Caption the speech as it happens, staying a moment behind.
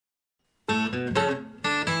This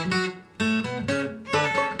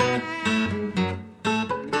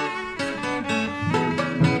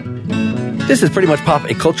is Pretty Much Pop,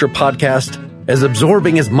 a culture podcast as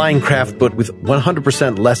absorbing as Minecraft, but with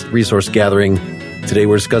 100% less resource gathering. Today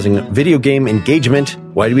we're discussing video game engagement.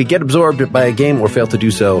 Why do we get absorbed by a game or fail to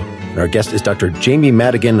do so? And our guest is Dr. Jamie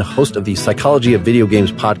Madigan, host of the Psychology of Video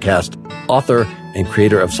Games podcast, author and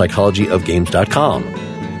creator of psychologyofgames.com.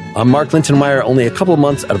 I'm Mark Lintonmeyer, only a couple of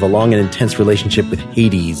months out of a long and intense relationship with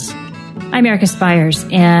Hades. I'm Erica Spires,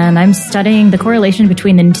 and I'm studying the correlation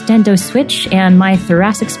between the Nintendo Switch and my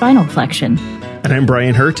thoracic spinal flexion. And I'm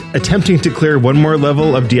Brian Hurt, attempting to clear one more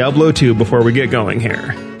level of Diablo 2 before we get going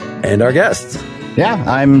here. And our guests. Yeah,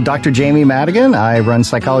 I'm Dr. Jamie Madigan. I run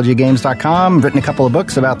psychologyofgames.com, written a couple of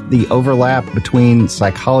books about the overlap between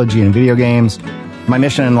psychology and video games. My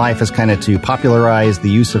mission in life is kind of to popularize the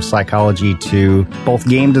use of psychology to both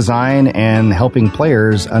game design and helping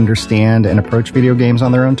players understand and approach video games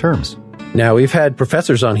on their own terms. Now, we've had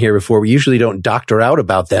professors on here before. We usually don't doctor out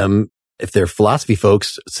about them if they're philosophy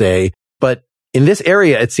folks, say. But in this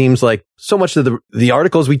area, it seems like so much of the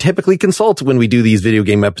articles we typically consult when we do these video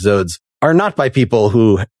game episodes are not by people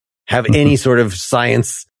who have any sort of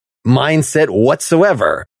science mindset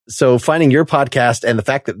whatsoever. So finding your podcast and the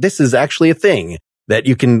fact that this is actually a thing, that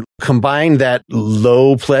you can combine that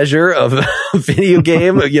low pleasure of a video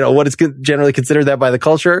game, what is generally considered that by the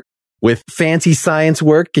culture, with fancy science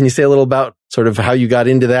work. Can you say a little about sort of how you got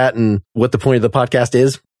into that and what the point of the podcast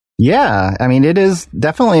is? Yeah, I mean, it is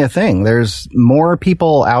definitely a thing. There's more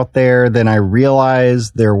people out there than I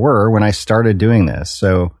realized there were when I started doing this.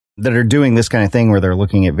 So that are doing this kind of thing where they're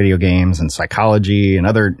looking at video games and psychology and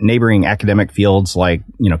other neighboring academic fields like,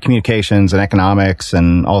 communications and economics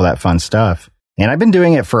and all that fun stuff. And I've been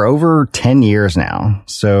doing it for over 10 years now.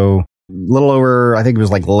 So a little over, I think it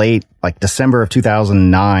was late December of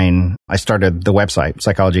 2009, I started the website,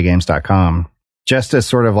 psychologyofgames.com, just as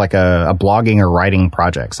sort of like a blogging or writing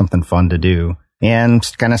project, something fun to do. And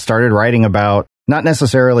kind of started writing about not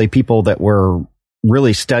necessarily people that were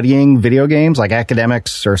really studying video games, like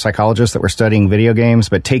academics or psychologists that were studying video games,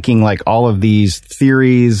 but taking all of these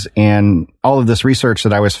theories and all of this research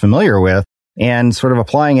that I was familiar with and sort of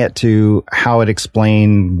applying it to how it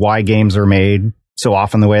explained why games are made so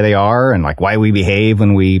often the way they are, and why we behave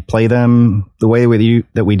when we play them the way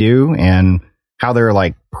that we do, and how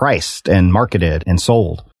they're priced and marketed and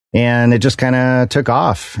sold. And it just kind of took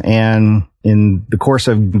off. And in the course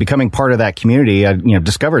of becoming part of that community, I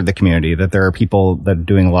discovered the community, that there are people that are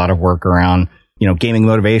doing a lot of work around gaming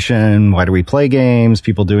motivation. Why do we play games?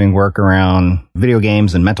 People doing work around video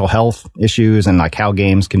games and mental health issues, and how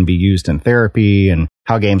games can be used in therapy and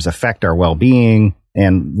how games affect our well-being,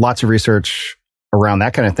 and lots of research around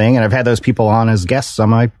that kind of thing. And I've had those people on as guests on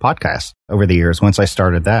my podcast over the years once I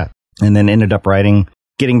started that, and then ended up writing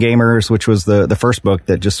Getting Gamers, which was the first book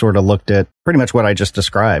that just sort of looked at pretty much what I just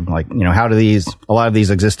described. How do a lot of these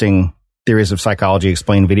existing theories of psychology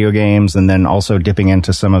explain video games, and then also dipping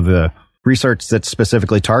into some of the research that's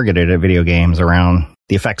specifically targeted at video games around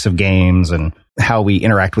the effects of games and how we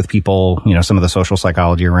interact with people, some of the social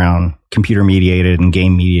psychology around computer mediated and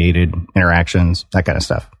game mediated interactions, that kind of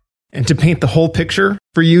stuff. And to paint the whole picture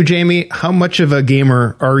for you, Jamie, how much of a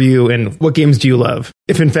gamer are you, and what games do you love?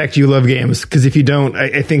 If in fact you love games, because if you don't,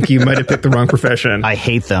 I think you might have picked the wrong profession. I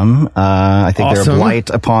hate them. I think Awesome. They're a blight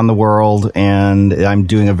upon the world, and I'm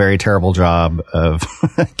doing a very terrible job of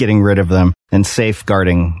getting rid of them and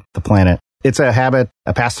safeguarding the planet. It's a habit,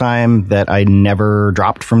 a pastime that I never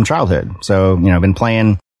dropped from childhood. So, I've been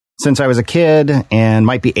playing since I was a kid, and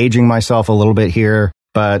might be aging myself a little bit here,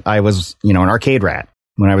 but I was, an arcade rat.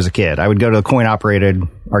 When I was a kid, I would go to the coin-operated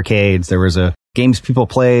arcades. There was a Games People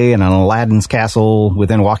Play and an Aladdin's Castle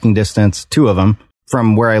within walking distance, two of them,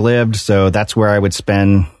 from where I lived. So that's where I would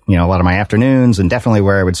spend, a lot of my afternoons, and definitely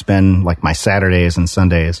where I would spend my Saturdays and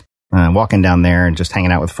Sundays, walking down there and just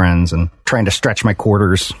hanging out with friends and trying to stretch my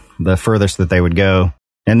quarters the furthest that they would go.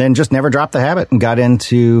 And then just never dropped the habit and got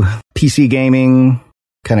into PC gaming.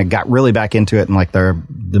 Kind of got really back into it in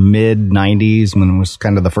the mid 90s, when it was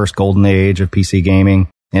kind of the first golden age of PC gaming,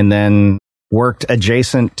 and then worked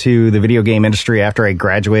adjacent to the video game industry after I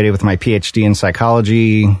graduated with my PhD in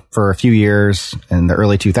psychology for a few years in the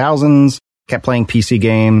early 2000s. Kept playing PC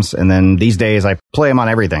games, and then these days I play them on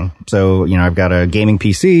everything. So, I've got a gaming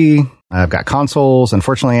PC, I've got consoles.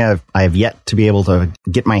 Unfortunately, I have yet to be able to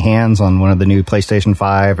get my hands on one of the new PlayStation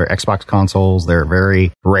 5 or Xbox consoles. They're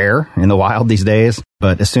very rare in the wild these days,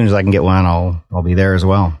 but as soon as I can get one, I'll be there as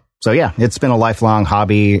well. So yeah, it's been a lifelong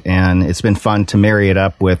hobby, and it's been fun to marry it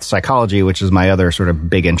up with psychology, which is my other sort of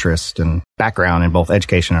big interest and background in both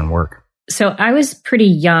education and work. So I was pretty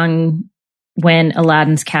young when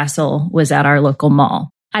Aladdin's Castle was at our local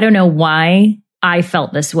mall. I don't know why I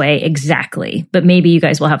felt this way exactly, but maybe you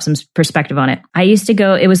guys will have some perspective on it. I used to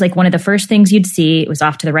go, it was like one of the first things you'd see. It was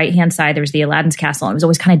off to the right-hand side. There was the Aladdin's Castle. And it was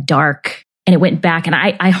always kind of dark. And it went back. And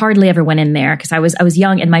I hardly ever went in there because I was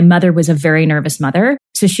young and my mother was a very nervous mother.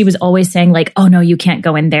 So she was always saying like, oh no, you can't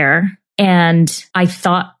go in there. And I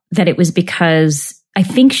thought that it was because I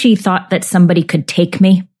think she thought that somebody could take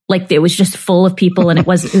me. Like it was just full of people and it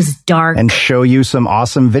was dark. And show you some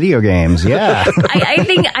awesome video games. Yeah. I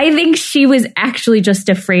think she was actually just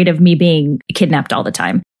afraid of me being kidnapped all the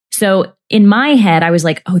time. So in my head, I was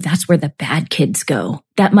like, oh, that's where the bad kids go.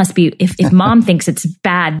 That must be, if mom thinks it's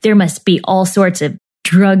bad, there must be all sorts of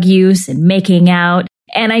drug use and making out.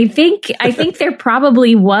 And I think there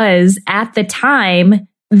probably was at the time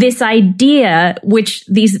this idea, which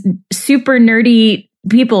these super nerdy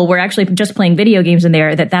people were actually just playing video games in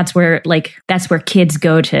there, that's where kids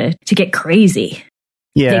go to get crazy.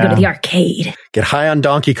 Yeah. They go to the arcade. Get high on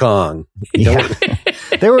Donkey Kong. Yeah.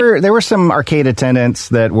 There were some arcade attendants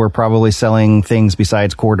that were probably selling things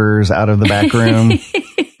besides quarters out of the back room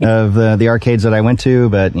of the arcades that I went to,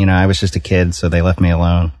 but I was just a kid, so they left me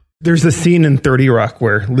alone. There's a scene in 30 Rock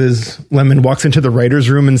where Liz Lemon walks into the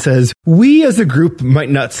writer's room and says, we as a group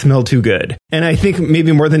might not smell too good. And I think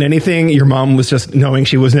maybe more than anything, your mom was just knowing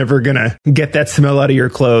she was never going to get that smell out of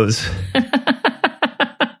your clothes.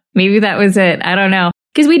 Maybe that was it. I don't know.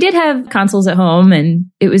 Because we did have consoles at home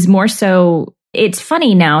and it was more so, it's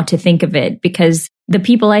funny now to think of it because the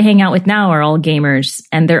people I hang out with now are all gamers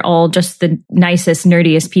and they're all just the nicest,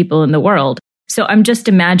 nerdiest people in the world. So I'm just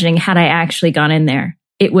imagining had I actually gone in there,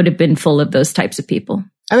 it would have been full of those types of people.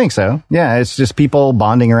 I think so. Yeah, it's just people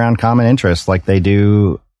bonding around common interests like they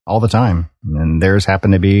do all the time. And theirs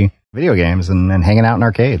happen to be video games and hanging out in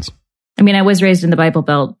arcades. I mean, I was raised in the Bible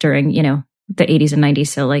Belt during, the 80s and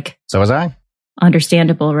 90s. So was I.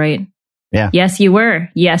 Understandable, right? Yeah. Yes, you were.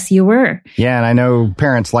 Yes, you were. Yeah, and I know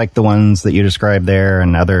parents like the ones that you described there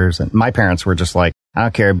and others. And my parents were just like, I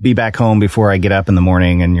don't care, be back home before I get up in the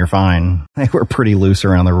morning and you're fine. They were pretty loose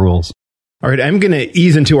around the rules. All right, I'm going to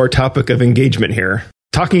ease into our topic of engagement here,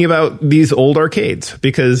 talking about these old arcades,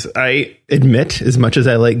 because I admit, as much as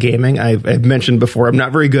I like gaming, I've mentioned before, I'm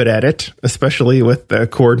not very good at it, especially with the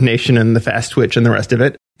coordination and the fast twitch and the rest of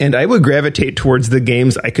it. And I would gravitate towards the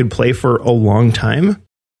games I could play for a long time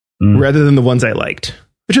rather than the ones I liked,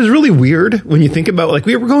 which is really weird when you think about, like,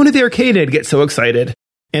 we were going to the arcade, I'd get so excited,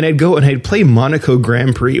 and I'd go and I'd play Monaco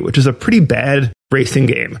Grand Prix, which is a pretty bad racing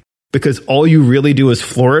game, because all you really do is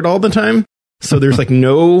floor it all the time. So there's like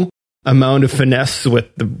no amount of finesse with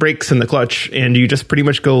the brakes and the clutch, and you just pretty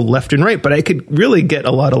much go left and right. But I could really get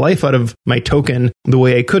a lot of life out of my token the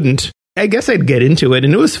way I couldn't. I guess I'd get into it,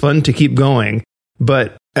 and it was fun to keep going.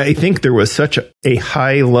 But I think there was such a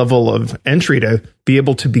high level of entry to be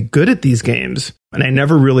able to be good at these games, and I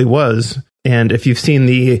never really was. And if you've seen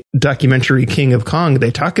the documentary King of Kong,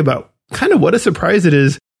 they talk about kind of what a surprise it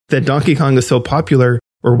is that Donkey Kong is so popular,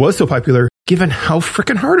 or was so popular, given how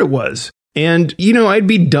freaking hard it was. And, I'd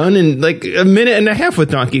be done in like a minute and a half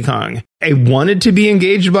with Donkey Kong. I wanted to be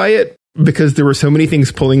engaged by it because there were so many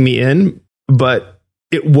things pulling me in, but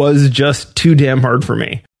it was just too damn hard for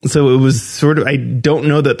me. So it was sort of, I don't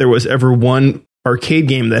know that there was ever one arcade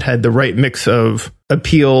game that had the right mix of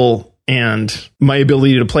appeal and my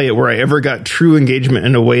ability to play it where I ever got true engagement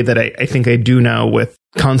in a way that I think I do now with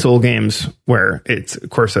console games, where it's, of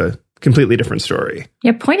course, a completely different story.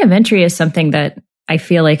 Yeah, point of entry is something that I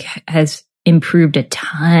feel like has improved a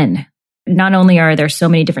ton. Not only are there so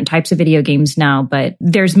many different types of video games now, but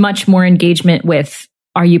there's much more engagement with,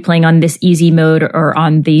 are you playing on this easy mode or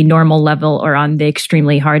on the normal level or on the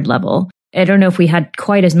extremely hard level? I don't know if we had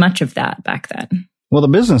quite as much of that back then. Well, the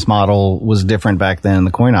business model was different back then in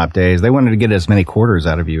the coin-op days. They wanted to get as many quarters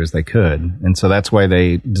out of you as they could. And so that's why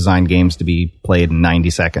they designed games to be played in 90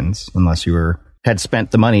 seconds, unless you had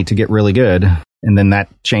spent the money to get really good. And then that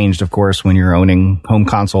changed, of course, when you're owning home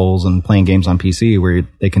consoles and playing games on PC, where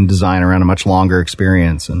they can design around a much longer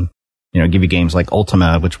experience and, give you games like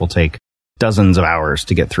Ultima, which will take dozens of hours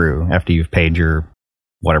to get through after you've paid your,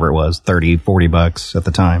 whatever it was, $30-$40 at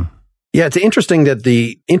the time. Yeah, it's interesting that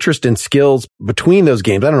the interest and skills between those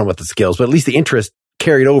games, I don't know what the skills, but at least the interest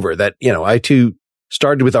carried over. That, I too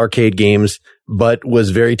started with arcade games, but was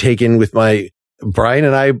very taken with Brian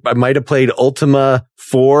and I might have played Ultima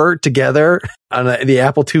 4 together on the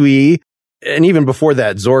Apple IIe. And even before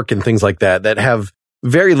that, Zork and things like that have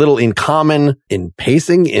very little in common in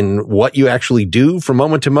pacing, in what you actually do from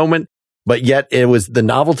moment to moment. But yet it was the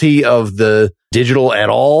novelty of the digital at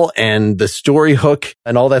all and the story hook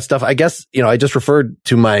and all that stuff. I guess, I just referred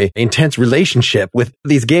to my intense relationship with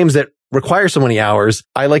these games that require so many hours.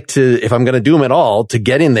 I like to, if I'm going to do them at all, to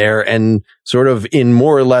get in there and sort of in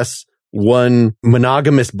more or less one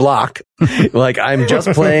monogamous block. Like I'm just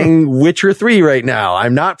playing Witcher 3 right now.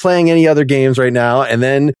 I'm not playing any other games right now. And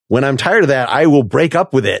then when I'm tired of that, I will break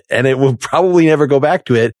up with it and it will probably never go back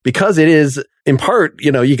to it because it is in part,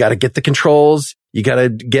 you got to get the controls. You got to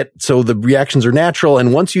get so the reactions are natural.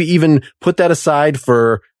 And once you even put that aside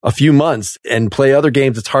for a few months and play other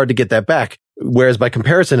games, it's hard to get that back. Whereas by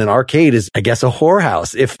comparison, an arcade is, I guess, a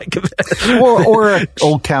whorehouse. or an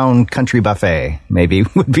Old Town Country Buffet, maybe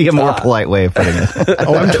would be a more polite way of putting it.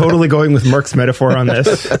 I'm totally going with Mark's metaphor on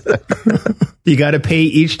this. You got to pay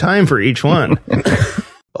each time for each one.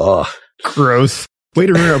 Oh, gross. Way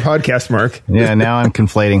to ruin our podcast, Mark. Yeah, now I'm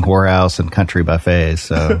conflating whorehouse and country buffets.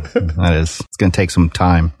 So it's going to take some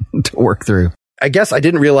time to work through. I guess I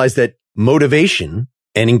didn't realize that motivation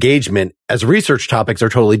and engagement as research topics are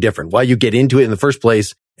totally different. Why you get into it in the first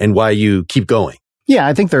place and why you keep going. Yeah,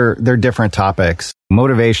 I think they're different topics.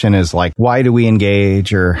 Motivation is like, why do we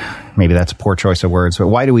engage? Or maybe that's a poor choice of words, but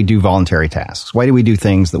why do we do voluntary tasks? Why do we do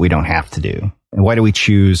things that we don't have to do? And why do we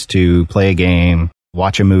choose to play a game,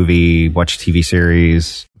 watch a movie, watch a TV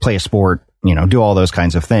series, play a sport, do all those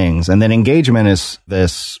kinds of things. And then engagement is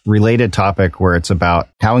this related topic where it's about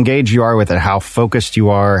how engaged you are with it, how focused you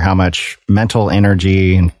are, how much mental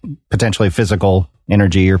energy and potentially physical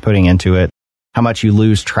energy you're putting into it, how much you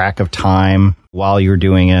lose track of time while you're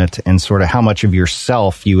doing it, and sort of how much of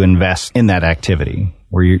yourself you invest in that activity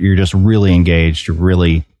where you're just really engaged, you're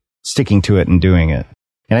really sticking to it and doing it.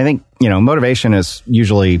 And I think, motivation is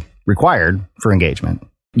usually required for engagement.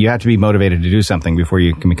 You have to be motivated to do something before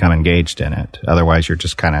you can become engaged in it. Otherwise, you're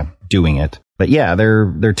just kind of doing it. But yeah,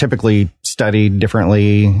 they're typically studied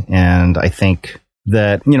differently. And I think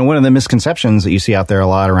that, one of the misconceptions that you see out there a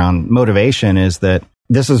lot around motivation is that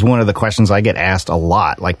this is one of the questions I get asked a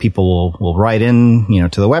lot. Like people will write in,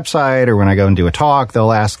 to the website, or when I go and do a talk,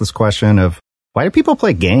 they'll ask this question of, why do people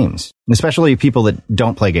play games? Especially people that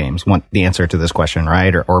don't play games want the answer to this question,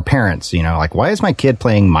 right? Or parents, like, why is my kid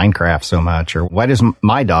playing Minecraft so much? Or why does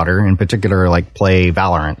my daughter in particular play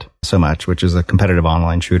Valorant so much, which is a competitive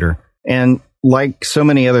online shooter? And like so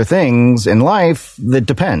many other things in life, that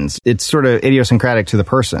depends. It's sort of idiosyncratic to the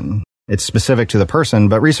person. It's specific to the person,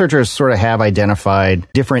 but researchers sort of have identified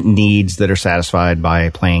different needs that are satisfied by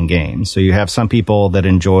playing games. So you have some people that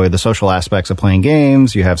enjoy the social aspects of playing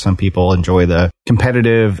games. You have some people enjoy the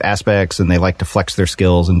competitive aspects and they like to flex their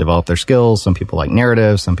skills and develop their skills. Some people like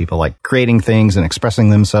narrative. Some people like creating things and expressing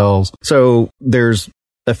themselves. So there's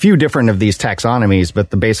a few different of these taxonomies, but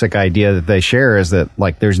the basic idea that they share is that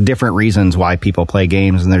there's different reasons why people play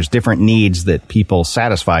games and there's different needs that people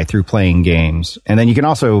satisfy through playing games. And then you can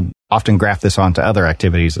also often graft this onto other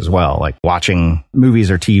activities as well, like watching movies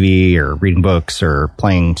or TV or reading books or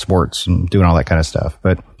playing sports and doing all that kind of stuff.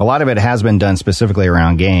 But a lot of it has been done specifically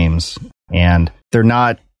around games, and they're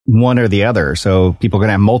not one or the other. So people can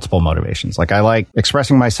have multiple motivations. Like I like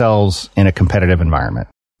expressing myself in a competitive environment,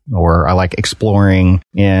 or I like exploring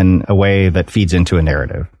in a way that feeds into a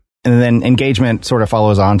narrative. And then engagement sort of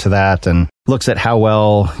follows on to that and looks at how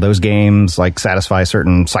well those games satisfy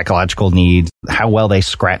certain psychological needs, how well they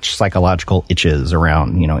scratch psychological itches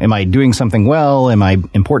around, am I doing something well? Am I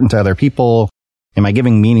important to other people? Am I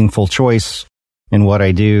giving meaningful choice in what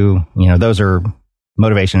I do? Those are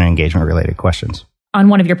motivation and engagement related questions. On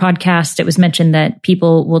one of your podcasts, it was mentioned that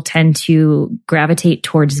people will tend to gravitate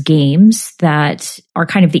towards games that are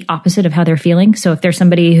kind of the opposite of how they're feeling. So if there's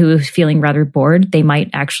somebody who's feeling rather bored, they might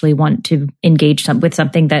actually want to engage with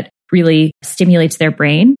something that really stimulates their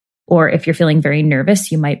brain. Or if you're feeling very nervous,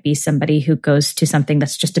 you might be somebody who goes to something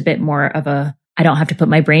that's just a bit more of I don't have to put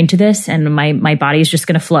my brain to this and my body is just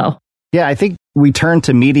going to flow. Yeah, I think we turn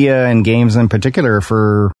to media and games in particular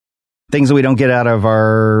for things that we don't get out of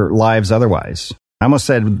our lives otherwise. I almost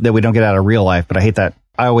said that we don't get out of real life, but I hate that.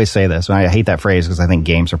 I always say this. I hate that phrase because I think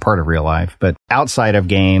games are part of real life. But outside of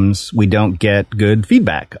games, we don't get good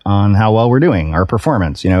feedback on how well we're doing, our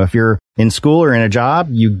performance. If you're in school or in a job,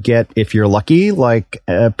 you get, if you're lucky,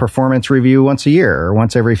 a performance review once a year or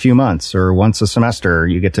once every few months or once a semester.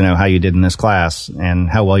 You get to know how you did in this class and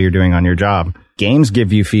how well you're doing on your job. Games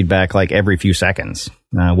give you feedback every few seconds.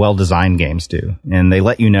 Well-designed games do. And they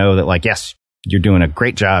let you know that yes, you're doing a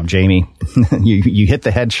great job, Jamie. You hit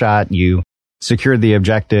the headshot, you secured the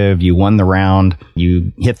objective, you won the round,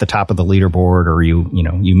 you hit the top of the leaderboard, or you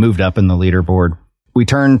moved up in the leaderboard. We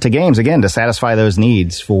turn to games again to satisfy those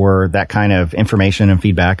needs for that kind of information and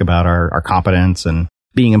feedback about our competence and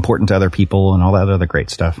being important to other people and all that other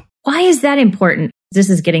great stuff. Why is that important?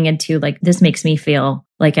 This is getting into this makes me feel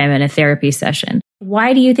like I'm in a therapy session.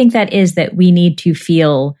 Why do you think that is, that we need to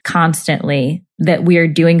feel constantly that we are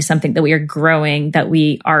doing something, that we are growing, that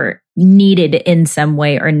we are needed in some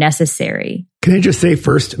way or necessary? Can I just say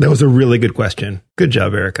first, that was a really good question. Good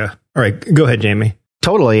job, Erica. All right, go ahead, Jamie.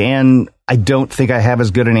 Totally. And I don't think I have as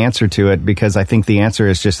good an answer to it, because I think the answer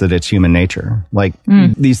is just that it's human nature. Like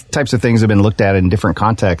these types of things have been looked at in different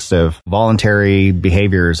contexts of voluntary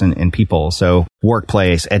behaviors in people. So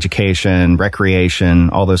workplace, education, recreation,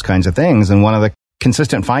 all those kinds of things. And one of the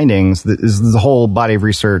consistent findings is the whole body of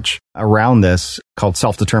research around this called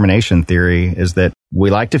self-determination theory, is that we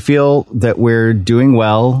like to feel that we're doing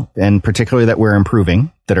well, and particularly that we're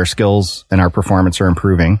improving, that our skills and our performance are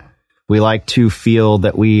improving. We like to feel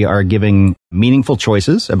that we are giving meaningful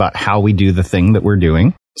choices about how we do the thing that we're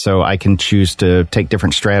doing. So I can choose to take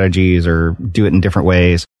different strategies or do it in different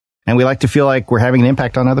ways. And we like to feel like we're having an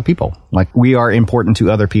impact on other people, like we are important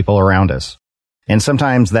to other people around us. And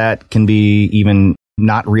sometimes that can be even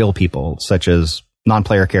not real people, such as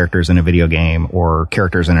non-player characters in a video game or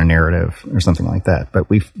characters in a narrative or something like that. But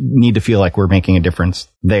we need to feel like we're making a difference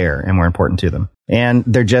there and we're important to them. And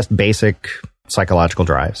they're just basic psychological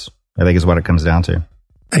drives, I think, is what it comes down to.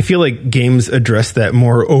 I feel like games address that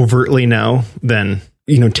more overtly now than,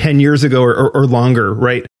 10 years ago or longer,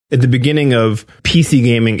 right? At the beginning of PC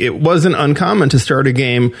gaming, it wasn't uncommon to start a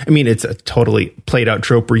game. I mean, it's a totally played out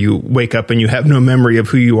trope where you wake up and you have no memory of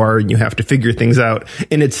who you are and you have to figure things out.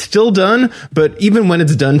 And it's still done. But even when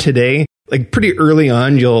it's done today, like pretty early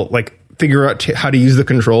on, you'll figure out how to use the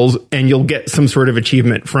controls and you'll get some sort of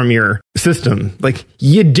achievement from your system. Like,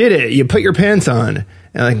 you did it. You put your pants on.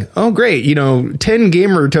 And oh, great. 10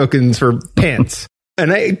 gamer tokens for pants.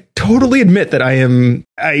 And I totally admit that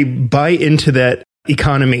I buy into that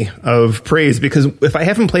economy of praise, because if I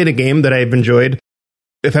haven't played a game that I've enjoyed,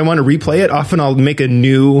 if I want to replay it, often I'll make a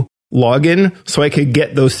new login so I could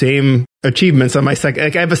get those same achievements on my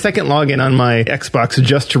second. I have a second login on my Xbox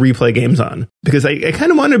just to replay games on, because I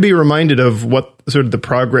kind of want to be reminded of what sort of the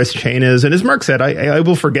progress chain is. And as Mark said, I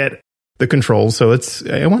will forget the controls. So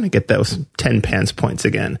I want to get those 10 pants points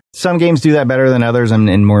again. Some games do that better than others and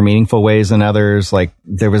in more meaningful ways than others. Like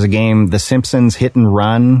there was a game, The Simpsons Hit and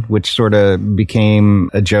Run, which sort of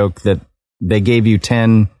became a joke that they gave you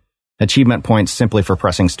 10 achievement points simply for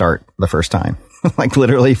pressing start the first time, like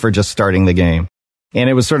literally for just starting the game. And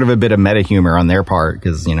it was sort of a bit of meta humor on their part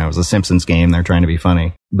because, it was a Simpsons game. They're trying to be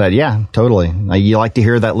funny. But yeah, totally. You like to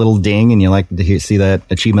hear that little ding and you like to see that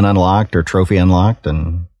achievement unlocked or trophy unlocked,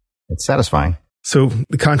 and it's satisfying. So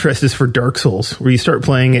the contrast is for Dark Souls, where you start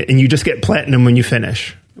playing it and you just get platinum when you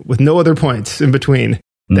finish with no other points in between.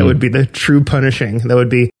 That would be the true punishing.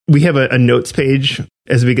 We have a notes page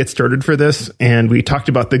as we get started for this, and we talked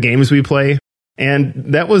about the games we play. And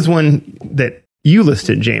that was one that you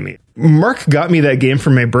listed, Jamie. Mark got me that game for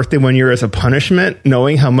my birthday one year as a punishment,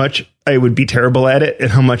 knowing how much I would be terrible at it and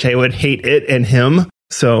how much I would hate it and him.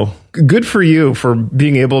 So good for you for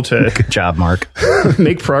being able to good job, Mark.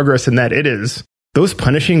 make progress in that. It is those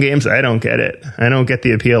punishing games. I don't get it. I don't get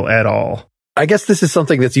the appeal at all. I guess this is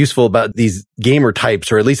something that's useful about these gamer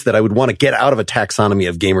types, or at least that I would want to get out of a taxonomy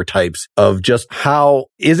of gamer types, of just how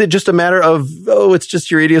is it just a matter of, it's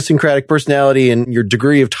just your idiosyncratic personality and your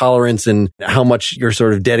degree of tolerance and how much you're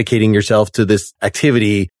sort of dedicating yourself to this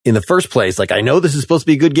activity in the first place. Like, I know this is supposed to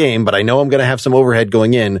be a good game, but I know I'm going to have some overhead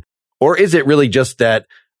going in. Or is it really just that,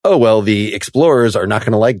 the explorers are not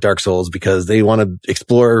going to like Dark Souls because they want to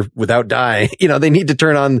explore without dying. They need to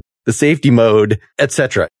turn on the safety mode,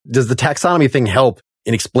 etc. Does the taxonomy thing help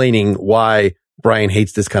in explaining why Brian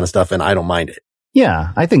hates this kind of stuff and I don't mind it?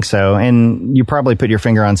 Yeah, I think so. And you probably put your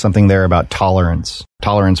finger on something there about tolerance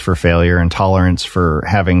for failure and tolerance for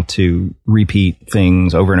having to repeat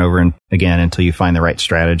things over and over and again until you find the right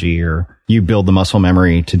strategy or you build the muscle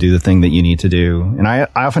memory to do the thing that you need to do. And I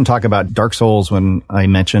often talk about Dark Souls when I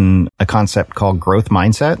mention a concept called growth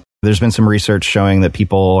mindset. There's been some research showing that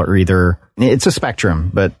people are it's a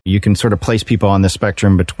spectrum, but you can sort of place people on the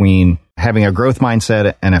spectrum between having a growth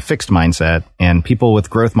mindset and a fixed mindset. And people with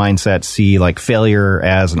growth mindset see failure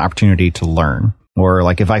as an opportunity to learn. Or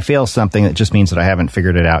if I fail something, it just means that I haven't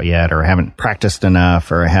figured it out yet, or I haven't practiced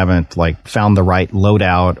enough, or I haven't found the right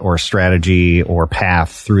loadout or strategy or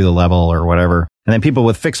path through the level or whatever. And then people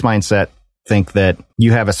with fixed mindset think that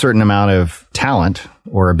you have a certain amount of talent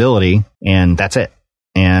or ability and that's it.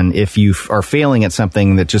 And if you are failing at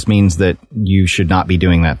something, that just means that you should not be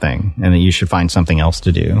doing that thing and that you should find something else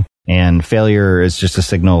to do. And failure is just a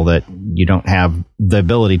signal that you don't have the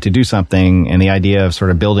ability to do something. And the idea of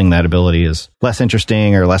sort of building that ability is less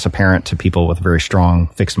interesting or less apparent to people with a very strong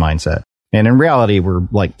fixed mindset. And in reality, we're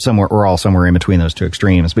all somewhere in between those two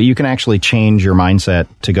extremes, but you can actually change your mindset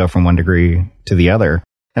to go from one degree to the other.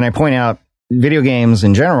 And I point out video games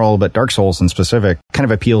in general, but Dark Souls in specific, kind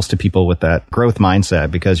of appeals to people with that growth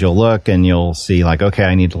mindset, because you'll look and you'll see like, okay,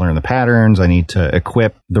 I need to learn the patterns. I need to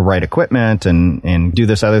equip the right equipment and do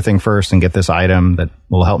this other thing first and get this item that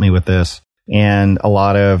will help me with this. And a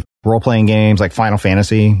lot of role-playing games like Final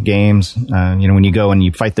Fantasy games, when you go and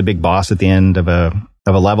you fight the big boss at the end of a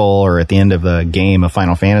level or at the end of the game of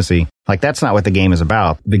Final Fantasy, like that's not what the game is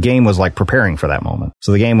about. The game was like preparing for that moment.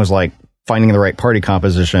 So the game was like finding the right party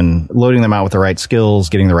composition, loading them out with the right skills,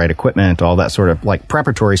 getting the right equipment, all that sort of like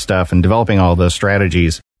preparatory stuff, and developing all those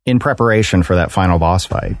strategies in preparation for that final boss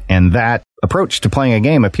fight. And that approach to playing a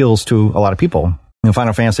game appeals to a lot of people.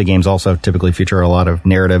 Final Fantasy games also typically feature a lot of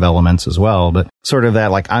narrative elements as well, but sort of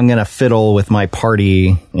that like I'm going to fiddle with my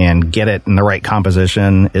party and get it in the right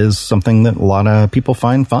composition is something that a lot of people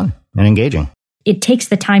find fun and engaging. It takes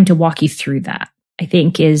the time to walk you through that, I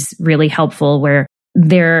think, is really helpful, where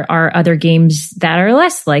there are other games that are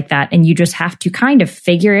less like that, and you just have to kind of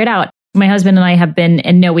figure it out. My husband and I have been,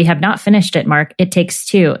 and no, we have not finished it, Mark. It Takes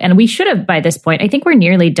Two. And we should have by this point. I think we're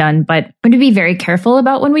nearly done, but I'm going to be very careful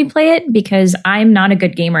about when we play it, because I'm not a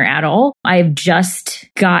good gamer at all. I've just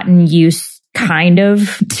gotten used kind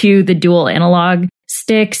of to the dual analog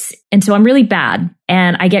sticks. And so I'm really bad.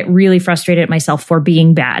 And I get really frustrated at myself for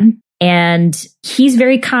being bad. And he's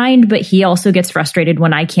very kind, but he also gets frustrated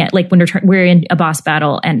when I can't, like when we're in a boss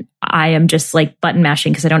battle and I am just like button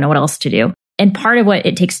mashing because I don't know what else to do. And part of what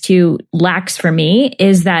It Takes Two lacks for me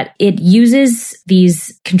is that it uses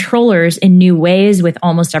these controllers in new ways with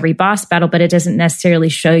almost every boss battle, but it doesn't necessarily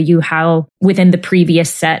show you how within the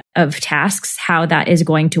previous set of tasks, how that is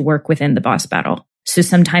going to work within the boss battle. So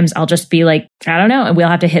sometimes I'll just be like, I don't know, and we'll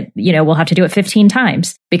have to do it 15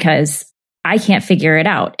 times because I can't figure it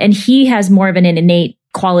out. And he has more of an innate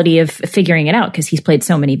quality of figuring it out because he's played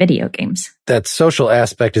so many video games. That social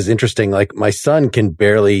aspect is interesting. Like my son can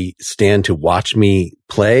barely stand to watch me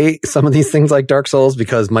play some of these things like Dark Souls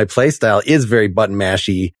because my play style is very button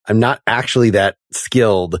mashy. I'm not actually that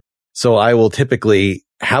skilled. So I will typically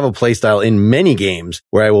have a play style in many games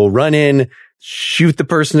where I will run in, shoot the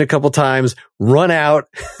person a couple times, run out,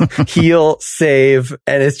 heal, save.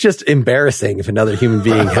 And it's just embarrassing if another human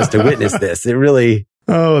being has to witness this. It really...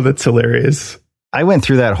 Oh, that's hilarious. I went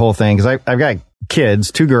through that whole thing because I've got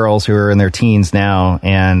kids, 2 girls who are in their teens now,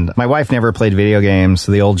 and my wife never played video games.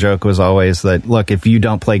 So the old joke was always that, look, if you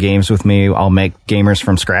don't play games with me, I'll make gamers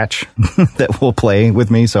from scratch that will play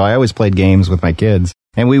with me. So I always played games with my kids.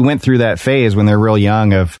 And we went through that phase when they're real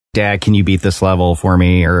young of, Dad, can you beat this level for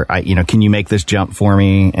me? Or, can you make this jump for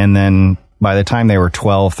me? And then by the time they were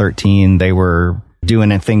 12, 13, they were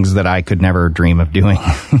doing things that I could never dream of doing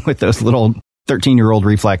with those little 13-year-old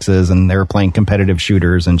reflexes, and they were playing competitive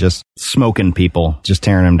shooters and just smoking people, just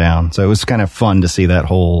tearing them down. So it was kind of fun to see that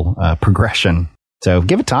whole progression. So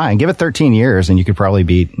give it time, give it 13 years, and you could probably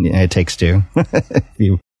beat It Takes Two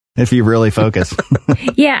if you really focus.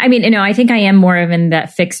 Yeah, I think I am more of in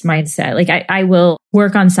that fixed mindset. Like I will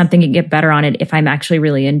work on something and get better on it if I'm actually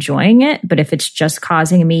really enjoying it. But if it's just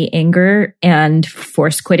causing me anger and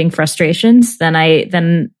force quitting frustrations, then I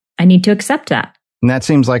need to accept that. And that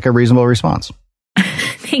seems like a reasonable response.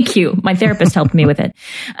 Thank you. My therapist helped me with it.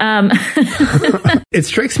 It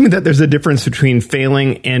strikes me that there's a difference between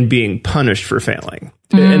failing and being punished for failing.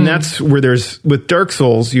 And that's where with Dark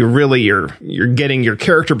Souls, you're getting, your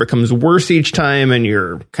character becomes worse each time, and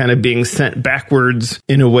you're kind of being sent backwards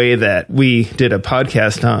in a way that we did a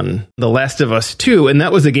podcast on The Last of Us 2. And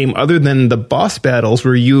that was a game other than the boss battles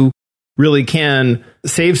where you really can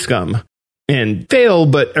save scum and fail,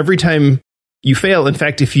 but every time you fail, in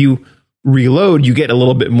fact, if you reload, you get a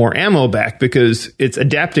little bit more ammo back because it's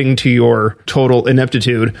adapting to your total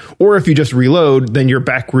ineptitude. Or if you just reload, then you're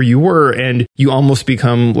back where you were, and you almost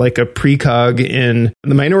become like a precog in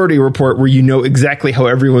the Minority Report, where you know exactly how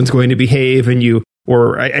everyone's going to behave, and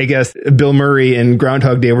I guess Bill Murray in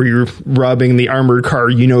Groundhog Day, where you're robbing the armored car,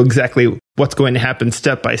 you know exactly what's going to happen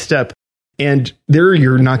step by step. And there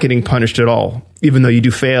you're not getting punished at all, even though you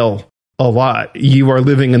do fail a lot. You are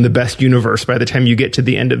living in the best universe by the time you get to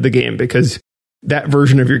the end of the game, because that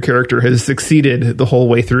version of your character has succeeded the whole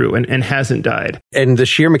way through and hasn't died. And the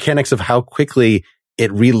sheer mechanics of how quickly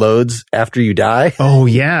it reloads after you die. Oh,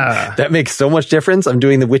 yeah. That makes so much difference. I'm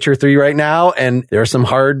doing The Witcher 3 right now, and there are some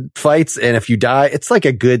hard fights. And if you die, it's like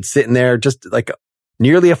a good sitting there, just like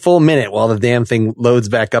nearly a full minute while the damn thing loads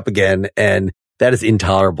back up again. And that is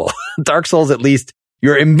intolerable. Dark Souls, at least,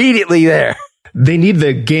 you're immediately there. They need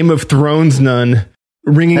the Game of Thrones nun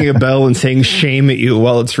ringing a bell and saying shame at you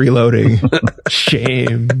while it's reloading.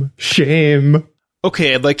 Shame. Shame.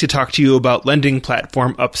 Okay, I'd like to talk to you about lending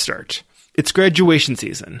platform Upstart. It's graduation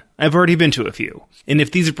season. I've already been to a few. And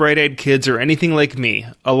if these bright-eyed kids are anything like me,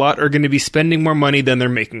 a lot are going to be spending more money than they're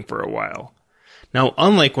making for a while. Now,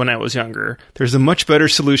 unlike when I was younger, there's a much better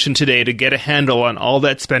solution today to get a handle on all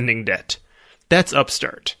that spending debt. That's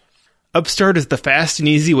Upstart. Upstart is the fast and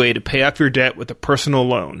easy way to pay off your debt with a personal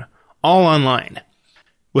loan, all online.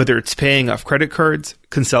 Whether it's paying off credit cards,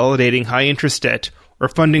 consolidating high-interest debt, or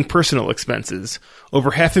funding personal expenses,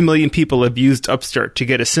 over 500,000 people have used Upstart to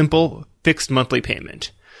get a simple, fixed monthly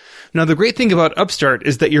payment. Now, the great thing about Upstart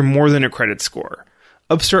is that you're more than a credit score.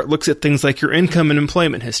 Upstart looks at things like your income and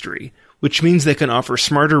employment history, which means they can offer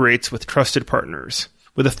smarter rates with trusted partners.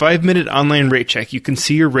 With a 5-minute online rate check, you can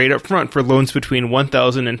see your rate up front for loans between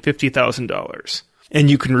 $1,000 and $50,000. And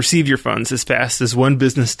you can receive your funds as fast as 1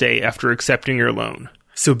 business day after accepting your loan.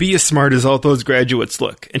 So be as smart as all those graduates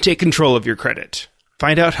look and take control of your credit.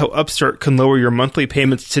 Find out how Upstart can lower your monthly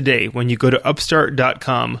payments today when you go to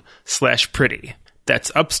upstart.com/pretty.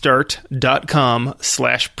 That's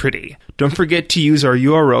upstart.com/pretty. Don't forget to use our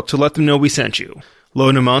URL to let them know we sent you.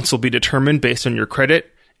 Loan amounts will be determined based on your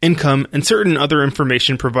credit, income, and certain other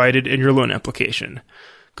information provided in your loan application.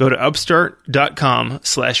 Go to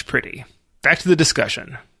upstart.com/pretty. Back to the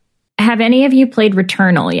discussion. Have any of you played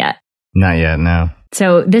Returnal yet? Not yet, no.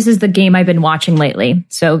 So this is the game I've been watching lately.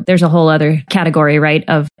 So there's a whole other category, right,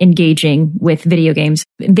 of engaging with video games.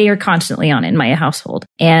 They are constantly on in my household.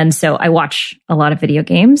 And so I watch a lot of video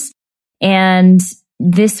games. And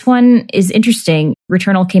this one is interesting.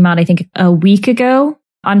 Returnal came out, I think, a week ago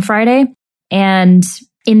on Friday. And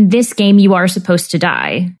in this game, you are supposed to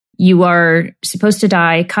die. You are supposed to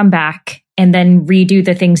die, come back, and then redo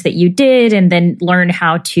the things that you did, and then learn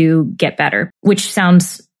how to get better, which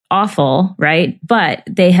sounds awful, right? But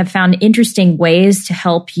they have found interesting ways to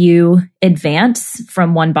help you advance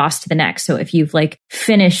from one boss to the next. So if you've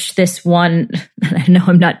finished this one, I know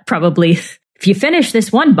I'm not probably, if you finish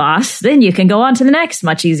this one boss, then you can go on to the next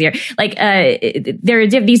much easier. There are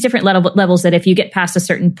these different levels that if you get past a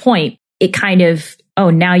certain point, it kind of,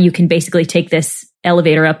 now you can basically take this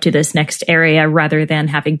elevator up to this next area rather than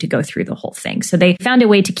having to go through the whole thing. So they found a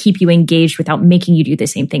way to keep you engaged without making you do the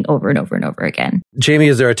same thing over and over and over again. Jamie,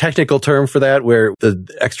 is there a technical term for that where the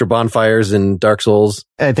extra bonfires in Dark Souls?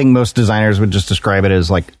 I think most designers would just describe it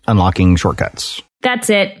as unlocking shortcuts.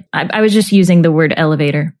 That's it. I was just using the word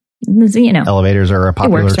elevator. Elevators are a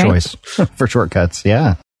popular works, right? choice for shortcuts.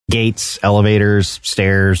 Yeah. Gates, elevators,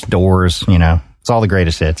 stairs, doors, it's all the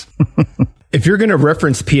greatest hits. If you're going to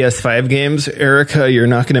reference PS5 games, Erica, you're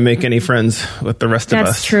not going to make any friends with the rest of us.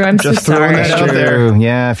 That's true. I'm just so throwing sorry. that out there.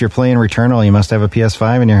 Yeah, if you're playing Returnal, you must have a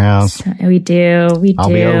PS5 in your house. We do. I'll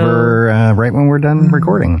be over right when we're done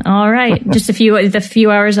recording. All right. Just the few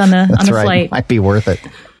hours on the right. flight. Might be worth it.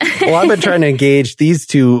 Well, I've been trying to engage these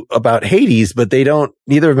two about Hades, but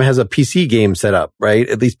neither of them has a PC game set up, right?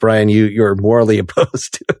 At least, Brian, you're morally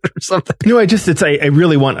opposed to it or something. No, I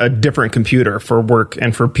really want a different computer for work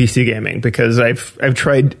and for PC gaming because I've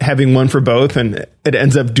tried having one for both and it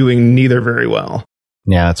ends up doing neither very well.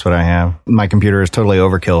 Yeah, that's what I have. My computer is totally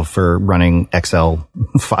overkill for running Excel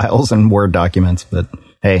files and Word documents, but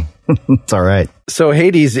hey, it's all right. So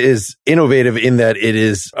Hades is innovative in that it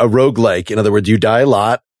is a roguelike. In other words, you die a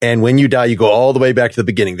lot. And when you die, you go all the way back to the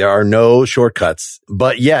beginning. There are no shortcuts,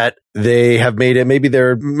 but yet they have made it. Maybe there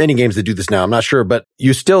are many games that do this now. I'm not sure, but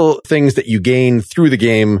you still things that you gain through the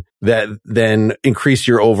game that then increase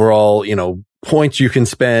your overall, points you can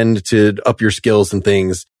spend to up your skills and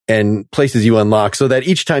things and places you unlock so that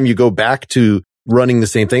each time you go back to running the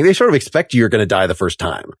same thing, they sort of expect you're going to die the first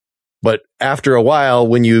time. But after a while,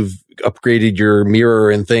 when you've upgraded your mirror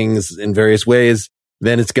and things in various ways,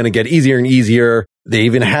 then it's going to get easier and easier. They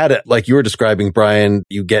even had it, like you were describing, Brian,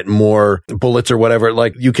 you get more bullets or whatever.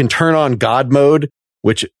 Like you can turn on God mode,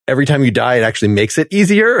 which every time you die, it actually makes it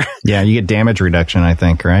easier. Yeah, you get damage reduction, I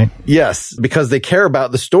think, right? Yes, because they care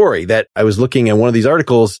about the story. That I was looking at one of these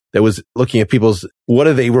articles that was looking at people's, what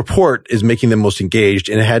do they report is making them most engaged?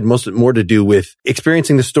 And it had more to do with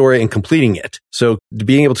experiencing the story and completing it. So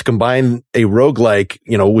being able to combine a roguelike,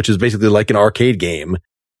 which is basically like an arcade game,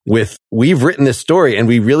 with we've written this story and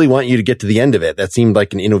we really want you to get to the end of it. That seemed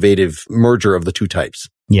like an innovative merger of the two types.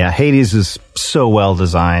 Yeah, Hades is so well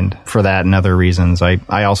designed for that and other reasons. I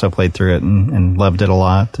also played through it and loved it a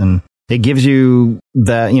lot. And it gives you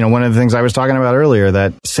that, one of the things I was talking about earlier,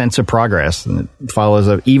 that sense of progress. And it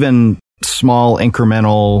follows even small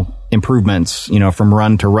incremental improvements, from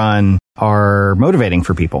run to run are motivating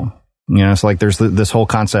for people. So like there's this whole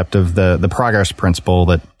concept of the progress principle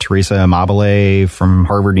that Teresa Amabile from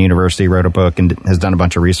Harvard University wrote a book and has done a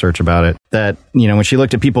bunch of research about it. That, when she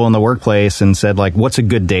looked at people in the workplace and said, like, what's a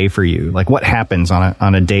good day for you? Like, what happens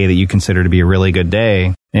on a day that you consider to be a really good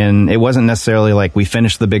day? And it wasn't necessarily like we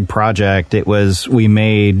finished the big project. It was we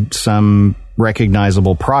made some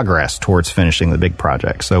recognizable progress towards finishing the big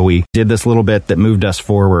project. So we did this little bit that moved us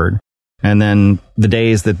forward. And then the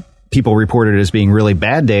days that people reported as being really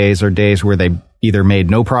bad days are days where they either made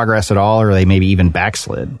no progress at all or they maybe even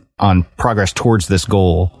backslid on progress towards this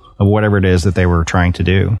goal of whatever it is that they were trying to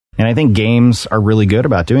do. And I think games are really good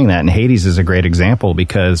about doing that. And Hades is a great example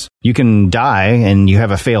because you can die and you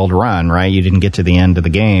have a failed run, right? You didn't get to the end of the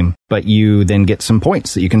game, but you then get some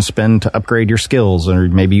points that you can spend to upgrade your skills, or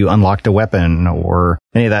maybe you unlocked a weapon or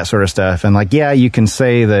any of that sort of stuff. And like, yeah, you can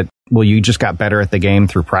say that, well, you just got better at the game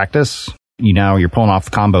through practice. You're pulling off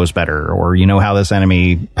the combos better, or you know how this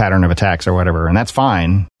enemy pattern of attacks or whatever. And that's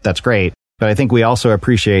fine. That's great. But I think we also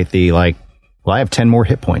appreciate the like, well, I have 10 more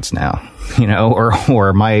hit points now,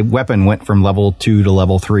 or my weapon went from level 2 to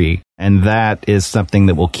level 3. And that is something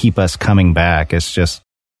that will keep us coming back. It's just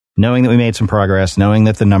knowing that we made some progress, knowing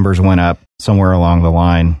that the numbers went up somewhere along the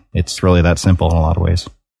line. It's really that simple in a lot of ways.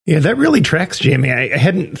 Yeah, that really tracks, Jamie. I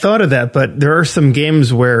hadn't thought of that, but there are some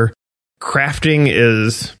games where crafting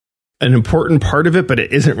is an important part of it, but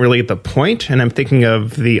it isn't really the point. And I'm thinking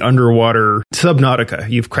of the underwater Subnautica.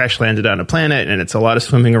 You've crash landed on a planet and it's a lot of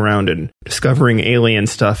swimming around and discovering alien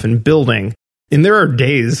stuff and building. And there are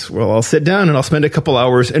days where I'll sit down and I'll spend a couple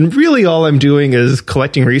hours and really all I'm doing is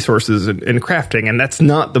collecting resources and crafting. And that's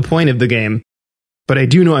not the point of the game. But I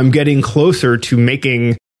do know I'm getting closer to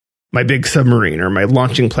making my big submarine or my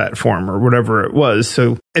launching platform or whatever it was.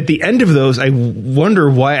 So at the end of those, I wonder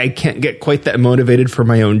why I can't get quite that motivated for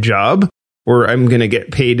my own job, where I'm going to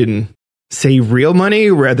get paid in, say, real money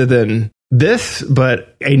rather than this.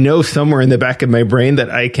 But I know somewhere in the back of my brain that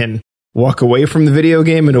I can walk away from the video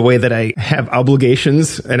game in a way that I have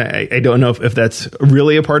obligations. And I don't know if that's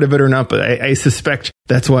really a part of it or not, but I suspect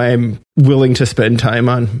that's why I'm willing to spend time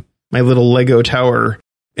on my little Lego tower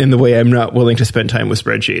in the way I'm not willing to spend time with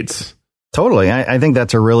spreadsheets. Totally. I think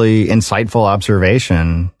that's a really insightful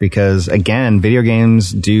observation because, again, video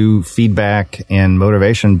games do feedback and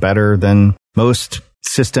motivation better than most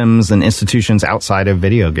systems and institutions outside of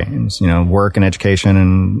video games. Work and education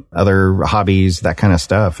and other hobbies, that kind of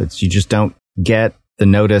stuff. You just don't get the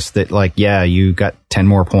notice that like, yeah, you got 10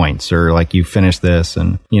 more points or like you finished this.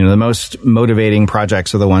 And, the most motivating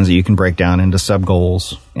projects are the ones that you can break down into sub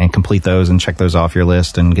goals and complete those and check those off your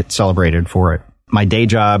list and get celebrated for it. My day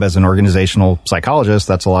job as an organizational psychologist,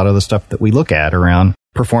 that's a lot of the stuff that we look at around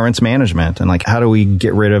performance management and like, how do we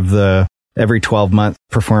get rid of the every 12-month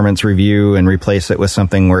performance review and replace it with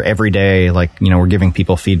something where every day, like, we're giving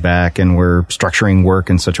people feedback and we're structuring work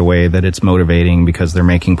in such a way that it's motivating because they're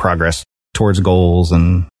making progress towards goals.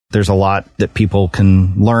 And there's a lot that people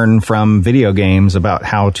can learn from video games about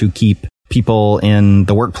how to keep people in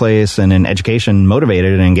the workplace and in education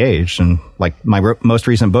motivated and engaged. And like my most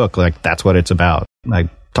recent book, like that's what it's about. I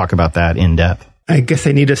talk about that in depth. I guess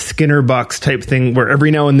I need a Skinner box type thing where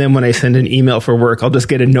every now and then when I send an email for work, I'll just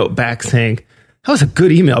get a note back saying, that was a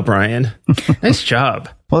good email, Brian. Nice job.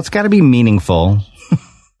 Well, it's got to be meaningful.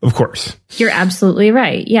 Of course. You're absolutely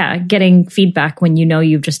right. Yeah. Getting feedback when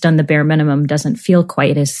you've just done the bare minimum doesn't feel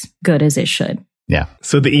quite as good as it should. Yeah.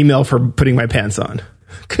 So the email for putting my pants on.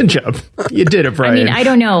 Good job. You did it, Brian. I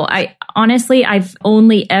don't know. Honestly, I've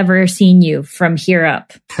only ever seen you from here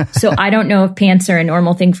up. So I don't know if pants are a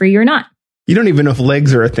normal thing for you or not. You don't even know if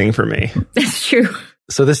legs are a thing for me. That's true.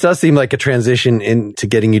 So this does seem like a transition into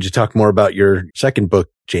getting you to talk more about your second book,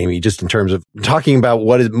 Jamie, just in terms of talking about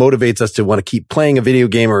what motivates us to want to keep playing a video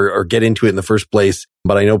game or get into it in the first place.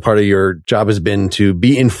 But I know part of your job has been to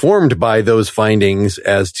be informed by those findings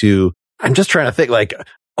as to, I'm just trying to think like,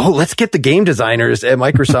 let's get the game designers at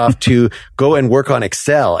Microsoft to go and work on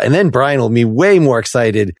Excel. And then Brian will be way more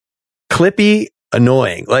excited. Clippy,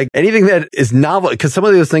 annoying, like anything that is novel, because some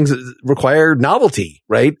of those things require novelty,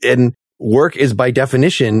 right? And work is by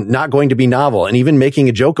definition not going to be novel. And even making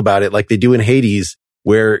a joke about it like they do in Hades,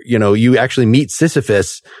 where, you actually meet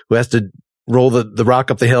Sisyphus who has to roll the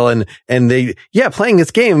rock up the hill and playing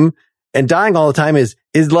this game and dying all the time is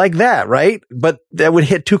like that, right? But that would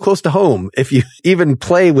hit too close to home if you even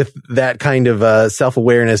play with that kind of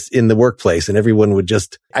self-awareness in the workplace, and everyone would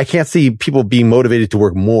I can't see people being motivated to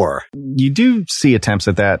work more. You do see attempts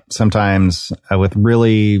at that sometimes with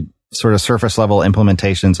really sort of surface level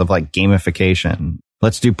implementations of like gamification.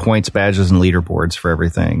 Let's do points, badges, and leaderboards for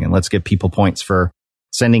everything. And let's give people points for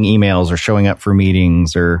sending emails or showing up for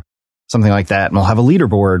meetings or something like that. And we'll have a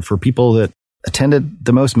leaderboard for people that attended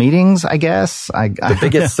the most meetings, I guess. The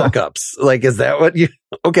biggest suck ups. Like, is that what you,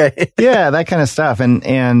 okay. Yeah, that kind of stuff.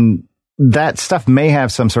 And that stuff may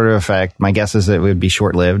have some sort of effect. My guess is it would be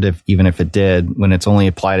short lived even if it did, when it's only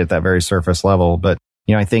applied at that very surface level. But,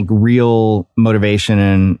 I think real motivation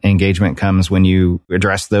and engagement comes when you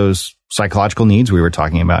address those psychological needs we were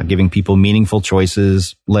talking about, giving people meaningful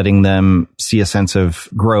choices, letting them see a sense of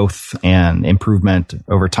growth and improvement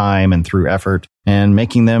over time and through effort, and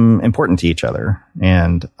making them important to each other.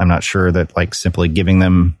 And I'm not sure that like simply giving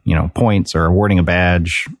them, points or awarding a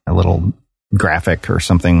badge, a little graphic or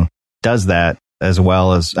something does that, as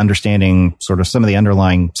well as understanding sort of some of the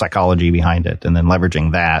underlying psychology behind it and then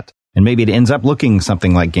leveraging that. And maybe it ends up looking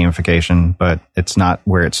something like gamification, but it's not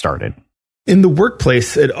where it started. In the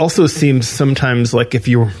workplace, it also seems sometimes like if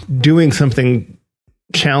you're doing something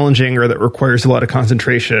challenging or that requires a lot of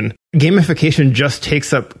concentration, gamification just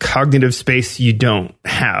takes up cognitive space you don't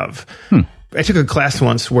have. I took a class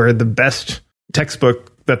once where the best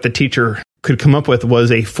textbook that the teacher could come up with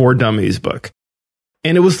was a For Dummies book.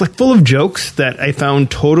 And it was like full of jokes that I found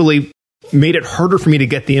totally made it harder for me to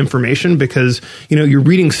get the information because, you're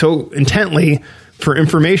reading so intently for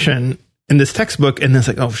information in this textbook. And then it's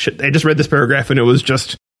like, oh shit, I just read this paragraph and it was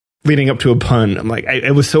just leading up to a pun. I'm like,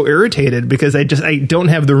 I was so irritated because I don't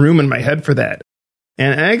have the room in my head for that.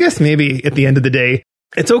 And I guess maybe at the end of the day,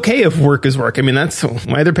 it's okay if work is work. I mean, that's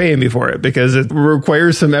why they're paying me for it, because it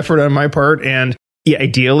requires some effort on my part. And yeah,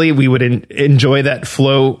 ideally, we would enjoy that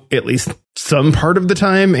flow at least some part of the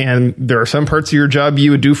time. And there are some parts of your job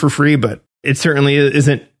you would do for free, but it certainly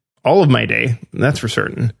isn't all of my day. That's for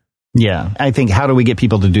certain. Yeah, I think how do we get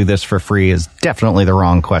people to do this for free is definitely the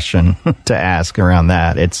wrong question to ask around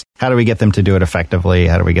that. It's how do we get them to do it effectively?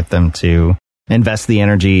 How do we get them to invest the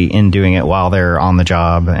energy in doing it while they're on the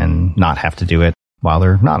job and not have to do it while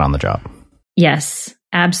they're not on the job? Yes.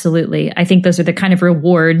 Absolutely. I think those are the kind of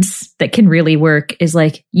rewards that can really work, is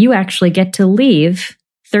like you actually get to leave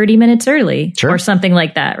 30 minutes early or something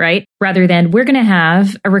like that, right? Rather than we're going to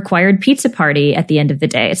have a required pizza party at the end of the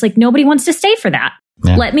day. It's like nobody wants to stay for that.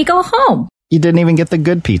 Yeah. Let me go home. You didn't even get the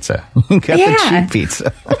good pizza. You got the cheap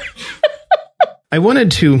pizza. I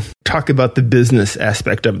wanted to talk about the business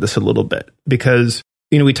aspect of this a little bit because,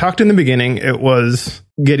 we talked in the beginning, it was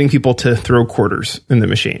getting people to throw quarters in the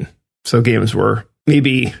machine. So games were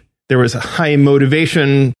maybe there was a high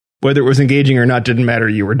motivation, whether it was engaging or not, didn't matter.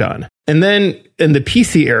 You were done. And then in the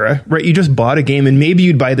PC era, right, you just bought a game and maybe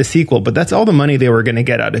you'd buy the sequel, but that's all the money they were going to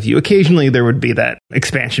get out of you. Occasionally there would be that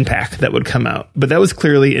expansion pack that would come out. But that was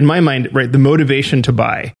clearly, in my mind, right, the motivation to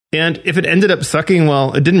buy. And if it ended up sucking,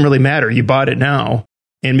 well, it didn't really matter. You bought it now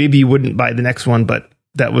and maybe you wouldn't buy the next one, but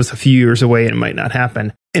that was a few years away and it might not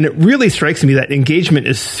happen. And it really strikes me that engagement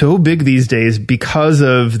is so big these days because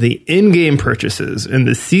of the in-game purchases and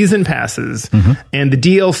the season passes and the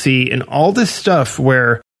DLC and all this stuff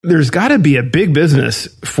where there's got to be a big business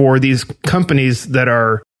for these companies that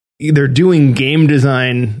are either doing game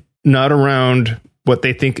design not around what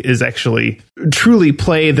they think is actually truly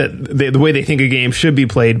play the way they think a game should be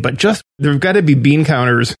played, but just there've got to be bean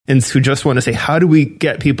counters and who just want to say, how do we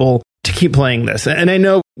get people to keep playing this? And I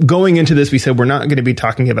know going into this, we said we're not going to be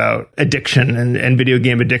talking about addiction and video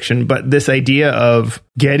game addiction, but this idea of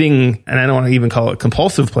getting, and I don't want to even call it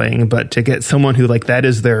compulsive playing, but to get someone who like that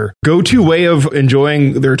is their go-to way of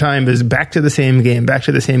enjoying their time is back to the same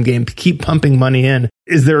game, keep pumping money in.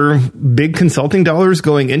 Is there big consulting dollars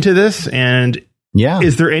going into this? And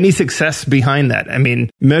is there any success behind that? I mean,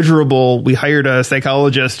 measurable, we hired a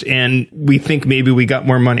psychologist and we think maybe we got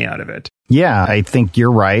more money out of it. Yeah, I think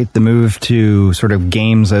you're right. The move to sort of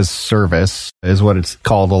games as service is what it's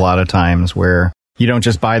called a lot of times, where you don't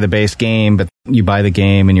just buy the base game, but you buy the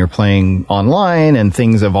game and you're playing online and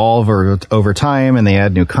things evolve over time and they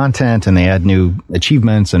add new content and they add new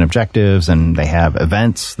achievements and objectives and they have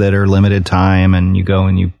events that are limited time and you go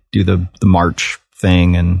and you do the March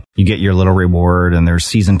thing and you get your little reward and there's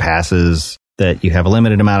season passes that you have a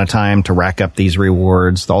limited amount of time to rack up these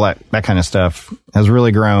rewards. All that kind of stuff has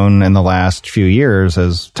really grown in the last few years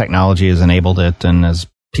as technology has enabled it and as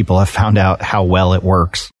people have found out how well it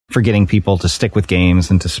works for getting people to stick with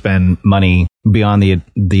games and to spend money beyond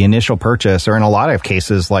the initial purchase, or in a lot of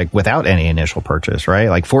cases, like without any initial purchase, right?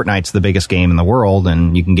 Like Fortnite's the biggest game in the world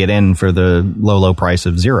and you can get in for the low price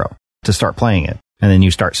of $0 to start playing it. And then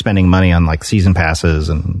you start spending money on like season passes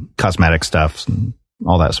and cosmetic stuff and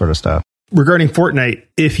all that sort of stuff. Regarding Fortnite,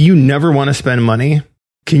 if you never want to spend money,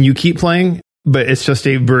 can you keep playing? But it's just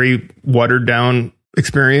a very watered down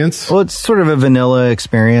experience? Well, it's sort of a vanilla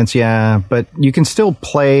experience, yeah, but you can still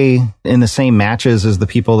play in the same matches as the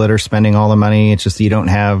people that are spending all the money. It's just you don't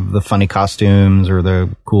have the funny costumes or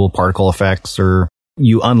the cool particle effects, or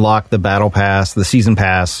you unlock the battle pass, the season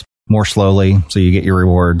pass more slowly, so you get your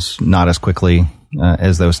rewards not as quickly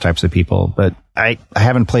as those types of people. But I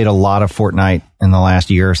haven't played a lot of Fortnite in the last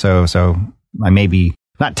year or so I may be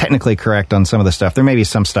not technically correct on some of the stuff. There may be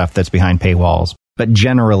some stuff that's behind paywalls, but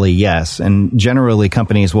generally, yes. And generally,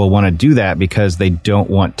 companies will want to do that because they don't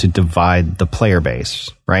want to divide the player base,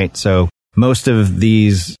 right? So most of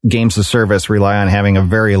these games of service rely on having a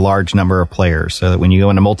very large number of players, so that when you go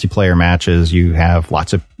into multiplayer matches, you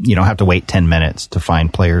don't have to wait 10 minutes to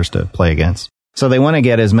find players to play against. So they want to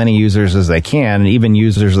get as many users as they can, and even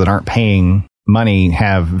users that aren't paying money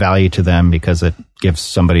have value to them because it gives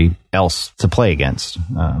somebody else to play against.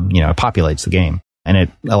 It populates the game, and it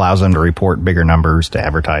allows them to report bigger numbers to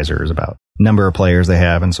advertisers about number of players they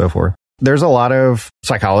have and so forth. There's a lot of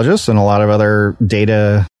psychologists and a lot of other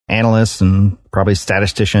data analysts and probably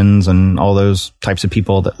statisticians and all those types of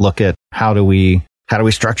people that look at how do we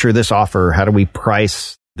structure this offer? How do we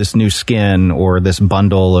price this new skin or this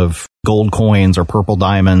bundle of gold coins or purple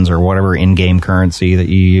diamonds or whatever in-game currency that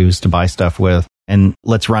you use to buy stuff with? And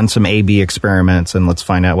let's run some A/B experiments and let's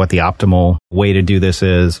find out what the optimal way to do this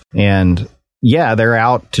is. And yeah, they're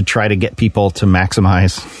out to try to get people to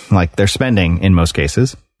maximize like their spending in most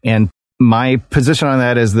cases. And my position on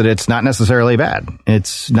that is that it's not necessarily bad.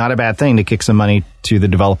 It's not a bad thing to kick some money to the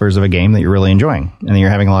developers of a game that you're really enjoying and that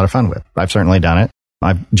you're having a lot of fun with. I've certainly done it.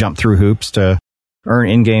 I've jumped through hoops to earn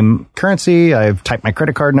in-game currency. I've typed my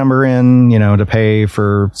credit card number in, to pay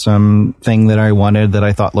for some thing that I wanted that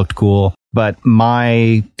I thought looked cool. But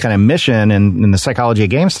my kind of mission in the psychology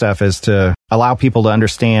of game stuff is to allow people to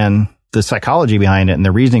understand the psychology behind it and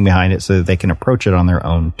the reasoning behind it so that they can approach it on their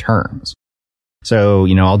own terms. So,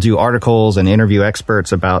 I'll do articles and interview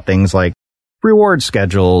experts about things like reward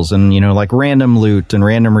schedules and, like random loot and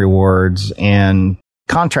random rewards and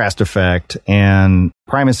contrast effect and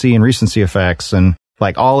primacy and recency effects and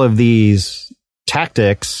like all of these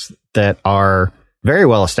tactics that are very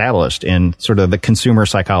well established in sort of the consumer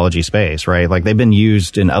psychology space, right? Like they've been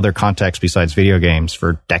used in other contexts besides video games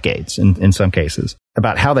for decades in some cases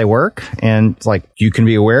about how they work. And it's like you can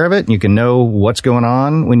be aware of it and you can know what's going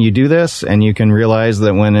on when you do this. And you can realize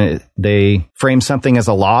that when they frame something as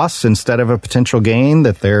a loss instead of a potential gain,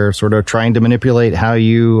 that they're sort of trying to manipulate how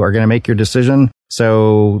you are going to make your decision.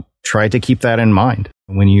 So try to keep that in mind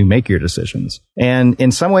when you make your decisions. And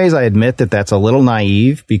in some ways, I admit that that's a little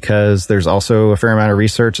naive because there's also a fair amount of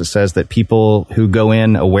research that says that people who go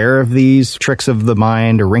in aware of these tricks of the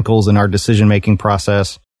mind or wrinkles in our decision-making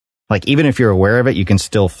process, like even if you're aware of it, you can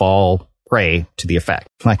still fall prey to the effect.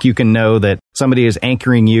 Like you can know that somebody is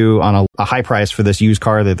anchoring you on a high price for this used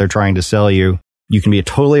car that they're trying to sell you. You can be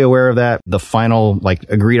totally aware of that. The final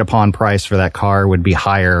agreed upon price for that car would be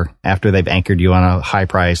higher after they've anchored you on a high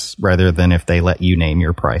price rather than if they let you name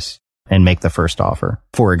your price and make the first offer,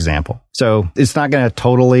 for example. So it's not going to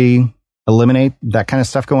totally eliminate that kind of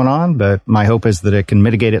stuff going on, but my hope is that it can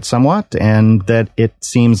mitigate it somewhat and that it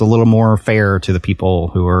seems a little more fair to the people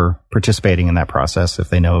who are participating in that process if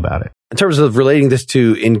they know about it. In terms of relating this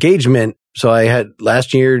to engagement, so I had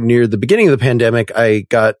last year near the beginning of the pandemic, I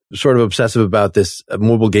got sort of obsessive about this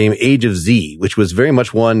mobile game, Age of Z, which was very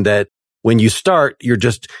much one that when you start, you're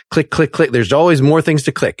just click, click, click. There's always more things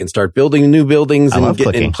to click and start building new buildings and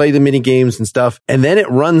play the mini games and stuff. And then it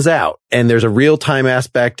runs out and there's a real time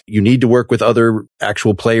aspect. You need to work with other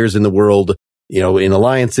actual players in the world, in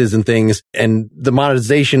alliances and things. And the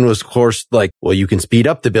monetization was, of course, you can speed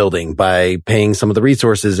up the building by paying some of the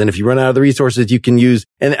resources. And if you run out of the resources, you can use,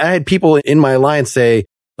 and I had people in my alliance say,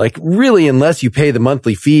 really, unless you pay the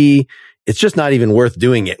monthly fee, it's just not even worth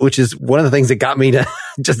doing it, which is one of the things that got me to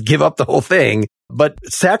just give up the whole thing. But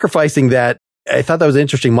sacrificing that, I thought that was an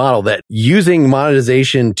interesting model, that using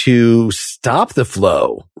monetization to stop the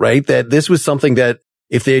flow, right? That this was something that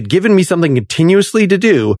if they had given me something continuously to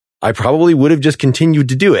do, I probably would have just continued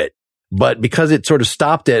to do it. But because it sort of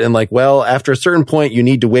stopped it and after a certain point, you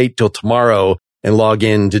need to wait till tomorrow and log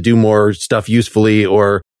in to do more stuff usefully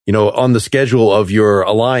or, on the schedule of your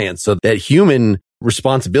alliance. So that human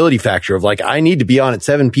responsibility factor of I need to be on at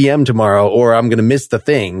 7 p.m. tomorrow or I'm going to miss the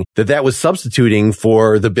thing, that was substituting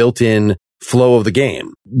for the built-in flow of the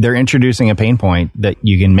game. They're introducing a pain point that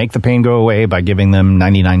you can make the pain go away by giving them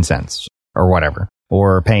 99 cents or whatever,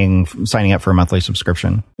 or signing up for a monthly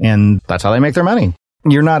subscription. And that's how they make their money.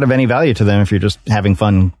 you're not of any value to them if you're just having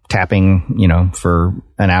fun tapping, for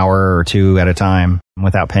an hour or two at a time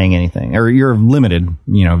without paying anything, or you're limited,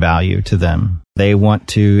 value to them. They want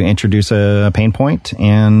to introduce a pain point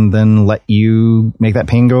and then let you make that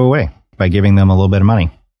pain go away by giving them a little bit of money.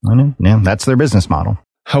 Yeah, that's their business model.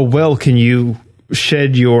 How well can you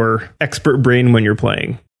shed your expert brain when you're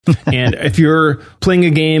playing? And if you're playing a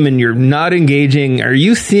game and you're not engaging, are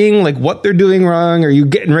you seeing like what they're doing wrong? Are you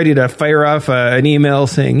getting ready to fire off an email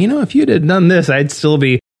saying, if you'd have done this, I'd still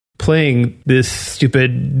be playing this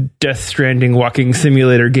stupid Death Stranding walking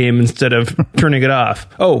simulator game instead of turning it off?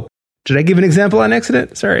 Oh, did I give an example on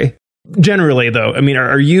accident? Sorry. Generally, though,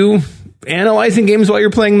 are you analyzing games while you're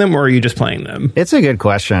playing them, or are you just playing them? It's a good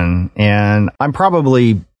question. And I'm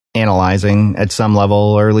probably analyzing at some level,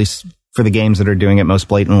 or at least for the games that are doing it most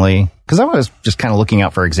blatantly, because I was just kind of looking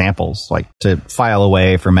out for examples, like to file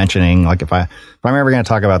away for mentioning, like if I'm ever going to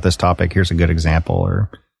talk about this topic, here's a good example or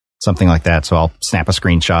something like that. So I'll snap a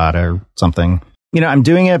screenshot or something. I'm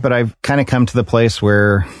doing it, but I've kind of come to the place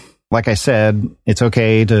where, like I said, it's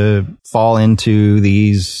okay to fall into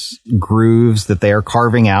these grooves that they are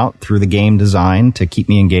carving out through the game design to keep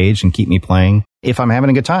me engaged and keep me playing if I'm having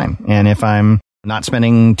a good time. And if I'm not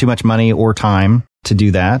spending too much money or time to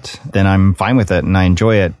do that, then I'm fine with it and I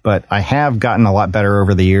enjoy it. But I have gotten a lot better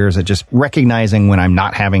over the years at just recognizing when I'm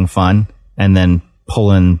not having fun and then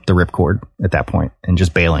pulling the ripcord at that point and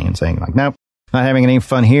just bailing and saying like, nope, not having any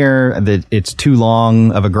fun here. That it's too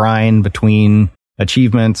long of a grind between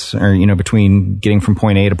achievements or, between getting from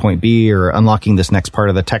point A to point B or unlocking this next part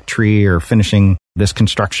of the tech tree or finishing this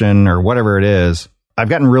construction or whatever it is. I've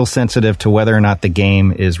gotten real sensitive to whether or not the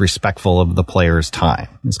game is respectful of the player's time.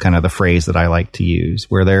 It's kind of the phrase that I like to use,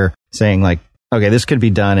 where they're saying like, okay, this could be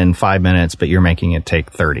done in 5 minutes, but you're making it take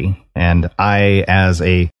 30. And I, as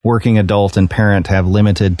a working adult and parent, have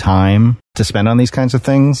limited time to spend on these kinds of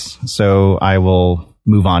things. So I will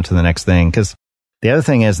move on to the next thing. Because the other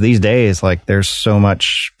thing is these days, like there's so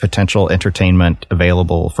much potential entertainment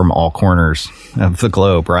available from all corners of the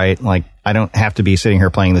globe, right? Like I don't have to be sitting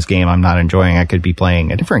here playing this game I'm not enjoying. I could be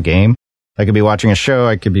playing a different game. I could be watching a show.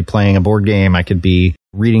 I could be playing a board game. I could be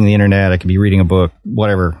reading the internet. I could be reading a book,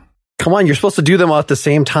 whatever. Come on, you're supposed to do them all at the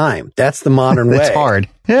same time. That's the modern way. It's hard.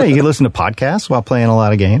 Yeah, you can listen to podcasts while playing a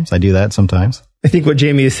lot of games. I do that sometimes. I think what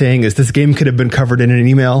Jamie is saying is this game could have been covered in an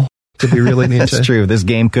email. Did we really need That's true. This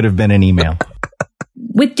game could have been an email.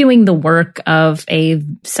 With doing the work of a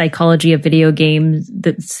psychology of video games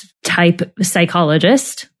that's type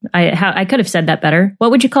psychologist, I could have said that better. What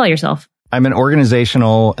would you call yourself? I'm an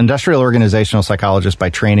industrial organizational psychologist by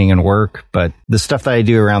training and work, but the stuff that I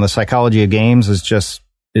do around the psychology of games is just,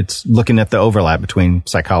 it's looking at the overlap between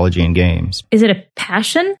psychology and games. Is it a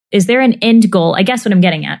passion? Is there an end goal? I guess what I'm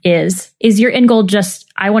getting at is your end goal just,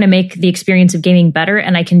 I want to make the experience of gaming better,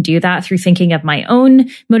 and I can do that through thinking of my own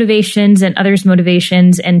motivations and others'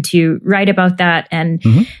 motivations and to write about that and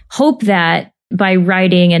hope that by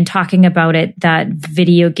writing and talking about it, that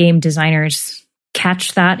video game designers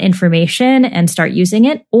catch that information and start using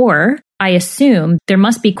it? Or I assume there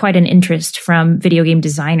must be quite an interest from video game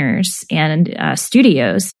designers and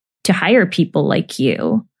studios to hire people like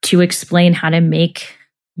you to explain how to make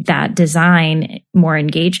that design more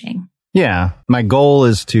engaging. Yeah. My goal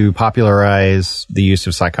is to popularize the use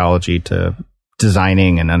of psychology to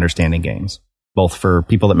designing and understanding games, both for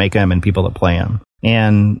people that make them and people that play them.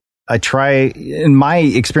 And I try, in my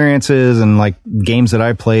experiences and like games that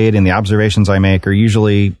I've played and the observations I make are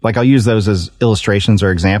usually, like I'll use those as illustrations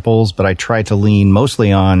or examples, but I try to lean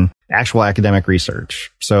mostly on actual academic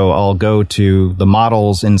research. So I'll go to the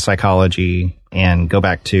models in psychology and go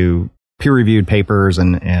back to peer-reviewed papers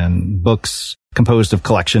and books composed of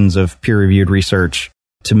collections of peer-reviewed research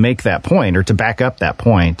to make that point or to back up that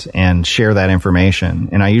point and share that information.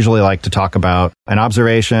 And I usually like to talk about an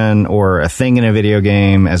observation or a thing in a video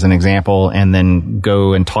game as an example, and then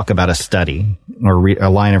go and talk about a study or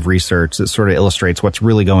a line of research that sort of illustrates what's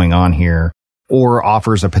really going on here or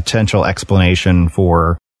offers a potential explanation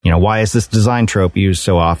for, why is this design trope used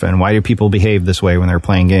so often? Why do people behave this way when they're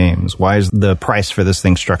playing games? Why is the price for this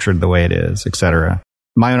thing structured the way it is, etc.?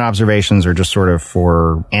 My own observations are just sort of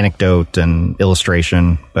for anecdote and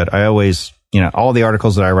illustration, but I always, all the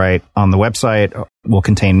articles that I write on the website will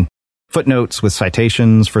contain footnotes with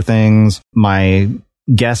citations for things. My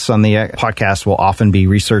guests on the podcast will often be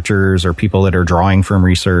researchers or people that are drawing from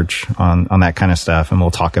research on that kind of stuff, and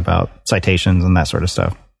we'll talk about citations and that sort of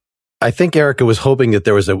stuff. I think Erica was hoping that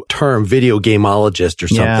there was a term, video gameologist or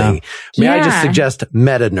something. May I just suggest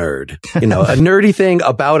meta nerd? A nerdy thing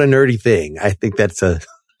about a nerdy thing. I think that's a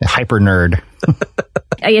hyper nerd.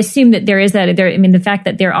 I assume that there is that. The fact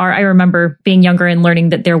that I remember being younger and learning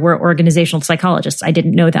that there were organizational psychologists. I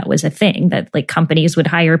didn't know that was a thing, that like companies would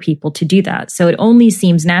hire people to do that. So it only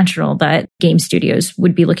seems natural that game studios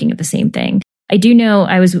would be looking at the same thing. I do know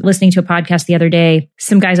I was listening to a podcast the other day,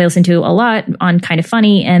 some guys I listen to a lot on Kind of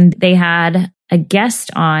Funny, and they had a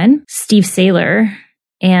guest on, Steve Saylor.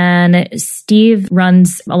 And Steve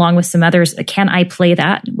runs, along with some others, Can I Play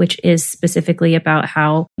That?, which is specifically about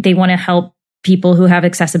how they want to help people who have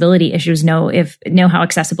accessibility issues know how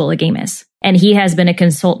accessible a game is. And he has been a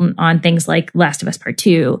consultant on things like Last of Us Part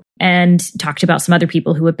 2 and talked about some other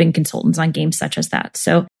people who have been consultants on games such as that.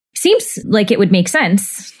 So seems like it would make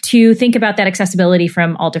sense to think about that accessibility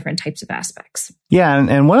from all different types of aspects. Yeah.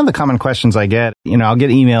 And one of the common questions I get, I'll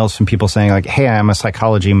get emails from people saying like, hey, I'm a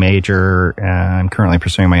psychology major. I'm currently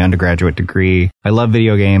pursuing my undergraduate degree. I love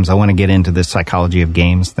video games. I want to get into this psychology of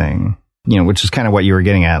games thing, which is kind of what you were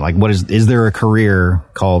getting at. Like, is there a career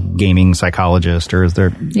called gaming psychologist, or is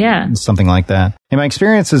there something like that? And my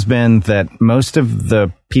experience has been that most of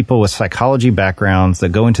the people with psychology backgrounds that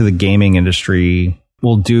go into the gaming industry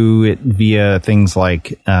will do it via things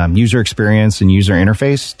like user experience and user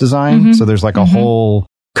interface design. Mm-hmm. So there's like a whole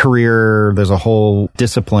career, there's a whole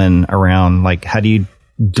discipline around like, how do you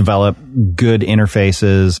develop good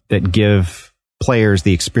interfaces that give players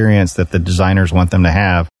the experience that the designers want them to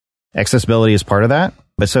have. Accessibility is part of that,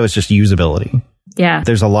 but so is just usability. Yeah.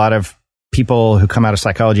 There's a lot of people who come out of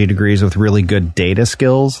psychology degrees with really good data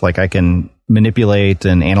skills. Like I can manipulate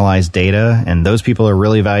and analyze data, and those people are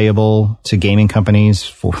really valuable to gaming companies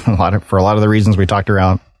for a lot of the reasons we talked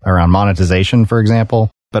around monetization, for example,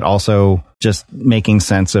 but also just making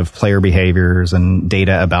sense of player behaviors and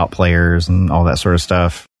data about players and all that sort of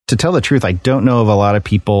stuff. To tell the truth, I don't know of a lot of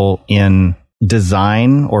people in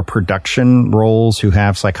design or production roles who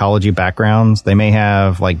have psychology backgrounds. They may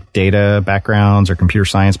have like data backgrounds or computer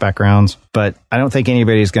science backgrounds, but I don't think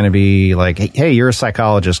anybody's going to be like, hey, you're a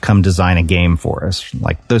psychologist, come design a game for us.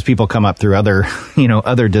 Like those people come up through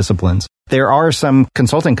other disciplines. There are some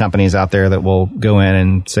consulting companies out there that will go in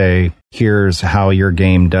and say, here's how your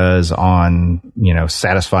game does on,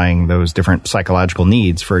 satisfying those different psychological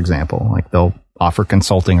needs, for example. Like they'll offer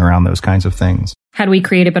consulting around those kinds of things. How do we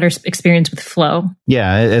create a better experience with flow?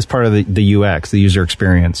 Yeah, as part of the UX, the user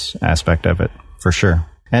experience aspect of it, for sure.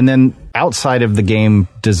 And then outside of the game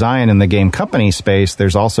design and the game company space,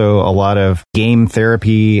 there's also a lot of game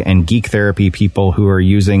therapy and geek therapy people who are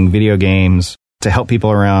using video games to help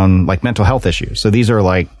people around like mental health issues. So these are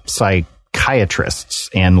like psychiatrists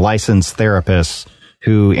and licensed therapists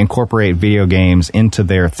who incorporate video games into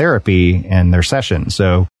their therapy and their sessions.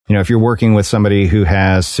 So, if you're working with somebody who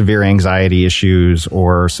has severe anxiety issues,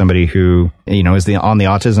 or somebody who, is on the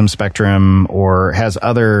autism spectrum or has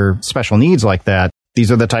other special needs like that,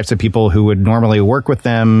 these are the types of people who would normally work with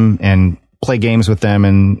them and play games with them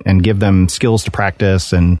and give them skills to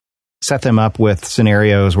practice and set them up with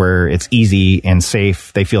scenarios where it's easy and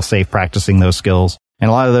safe. They feel safe practicing those skills. And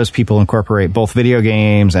a lot of those people incorporate both video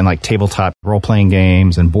games and like tabletop role-playing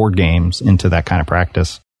games and board games into that kind of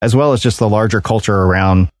practice, as well as just the larger culture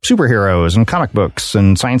around superheroes and comic books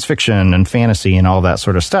and science fiction and fantasy and all that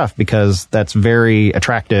sort of stuff, because that's very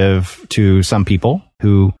attractive to some people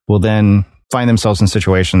who will then find themselves in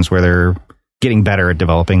situations where they're getting better at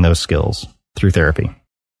developing those skills through therapy.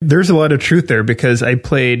 There's a lot of truth there, because I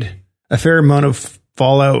played a fair amount of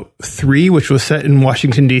Fallout 3, which was set in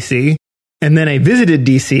Washington, D.C., and then I visited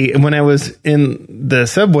DC, and when I was in the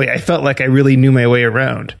subway, I felt like I really knew my way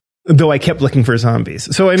around, though I kept looking for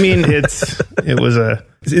zombies. So, I mean,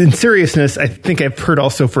 in seriousness, I think I've heard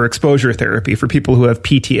also for exposure therapy for people who have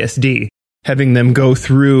PTSD, having them go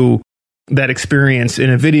through that experience in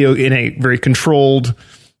a very controlled,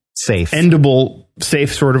 safe, endable,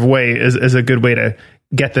 safe sort of way is a good way to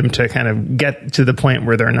get them to kind of get to the point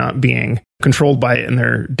where they're not being controlled by it in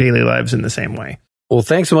their daily lives in the same way. Well,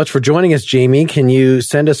 thanks so much for joining us, Jamie. Can you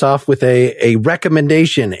send us off with a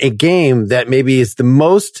recommendation, a game that maybe is the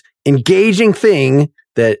most engaging thing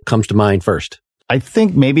that comes to mind first? I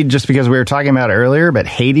think maybe just because we were talking about it earlier, but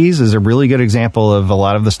Hades is a really good example of a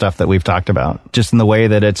lot of the stuff that we've talked about, just in the way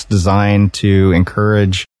that it's designed to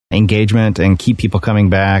encourage engagement and keep people coming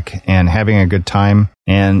back and having a good time.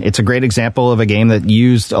 And it's a great example of a game that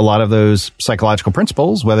used a lot of those psychological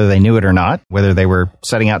principles, whether they knew it or not, whether they were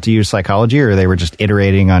setting out to use psychology or they were just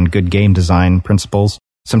iterating on good game design principles.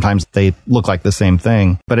 Sometimes they look like the same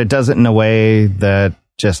thing, but it does it in a way that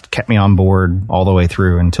just kept me on board all the way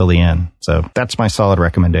through until the end. So that's my solid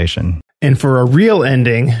recommendation. And for a real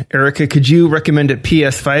ending, Erica, could you recommend a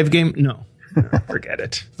PS5 game? No, forget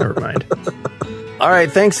it. Never mind. All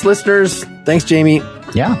right. Thanks, listeners. Thanks, Jamie.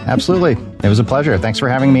 Yeah, absolutely. It was a pleasure. Thanks for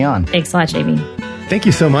having me on. Thanks a lot, Jamie. Thank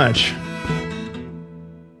you so much.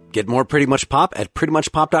 Get more Pretty Much Pop at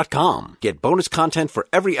prettymuchpop.com. Get bonus content for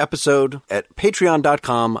every episode at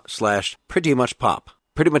patreon.com/prettymuchpop.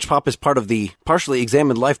 Pretty Much Pop is part of the Partially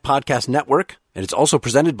Examined Life podcast network, and it's also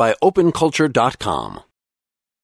presented by openculture.com.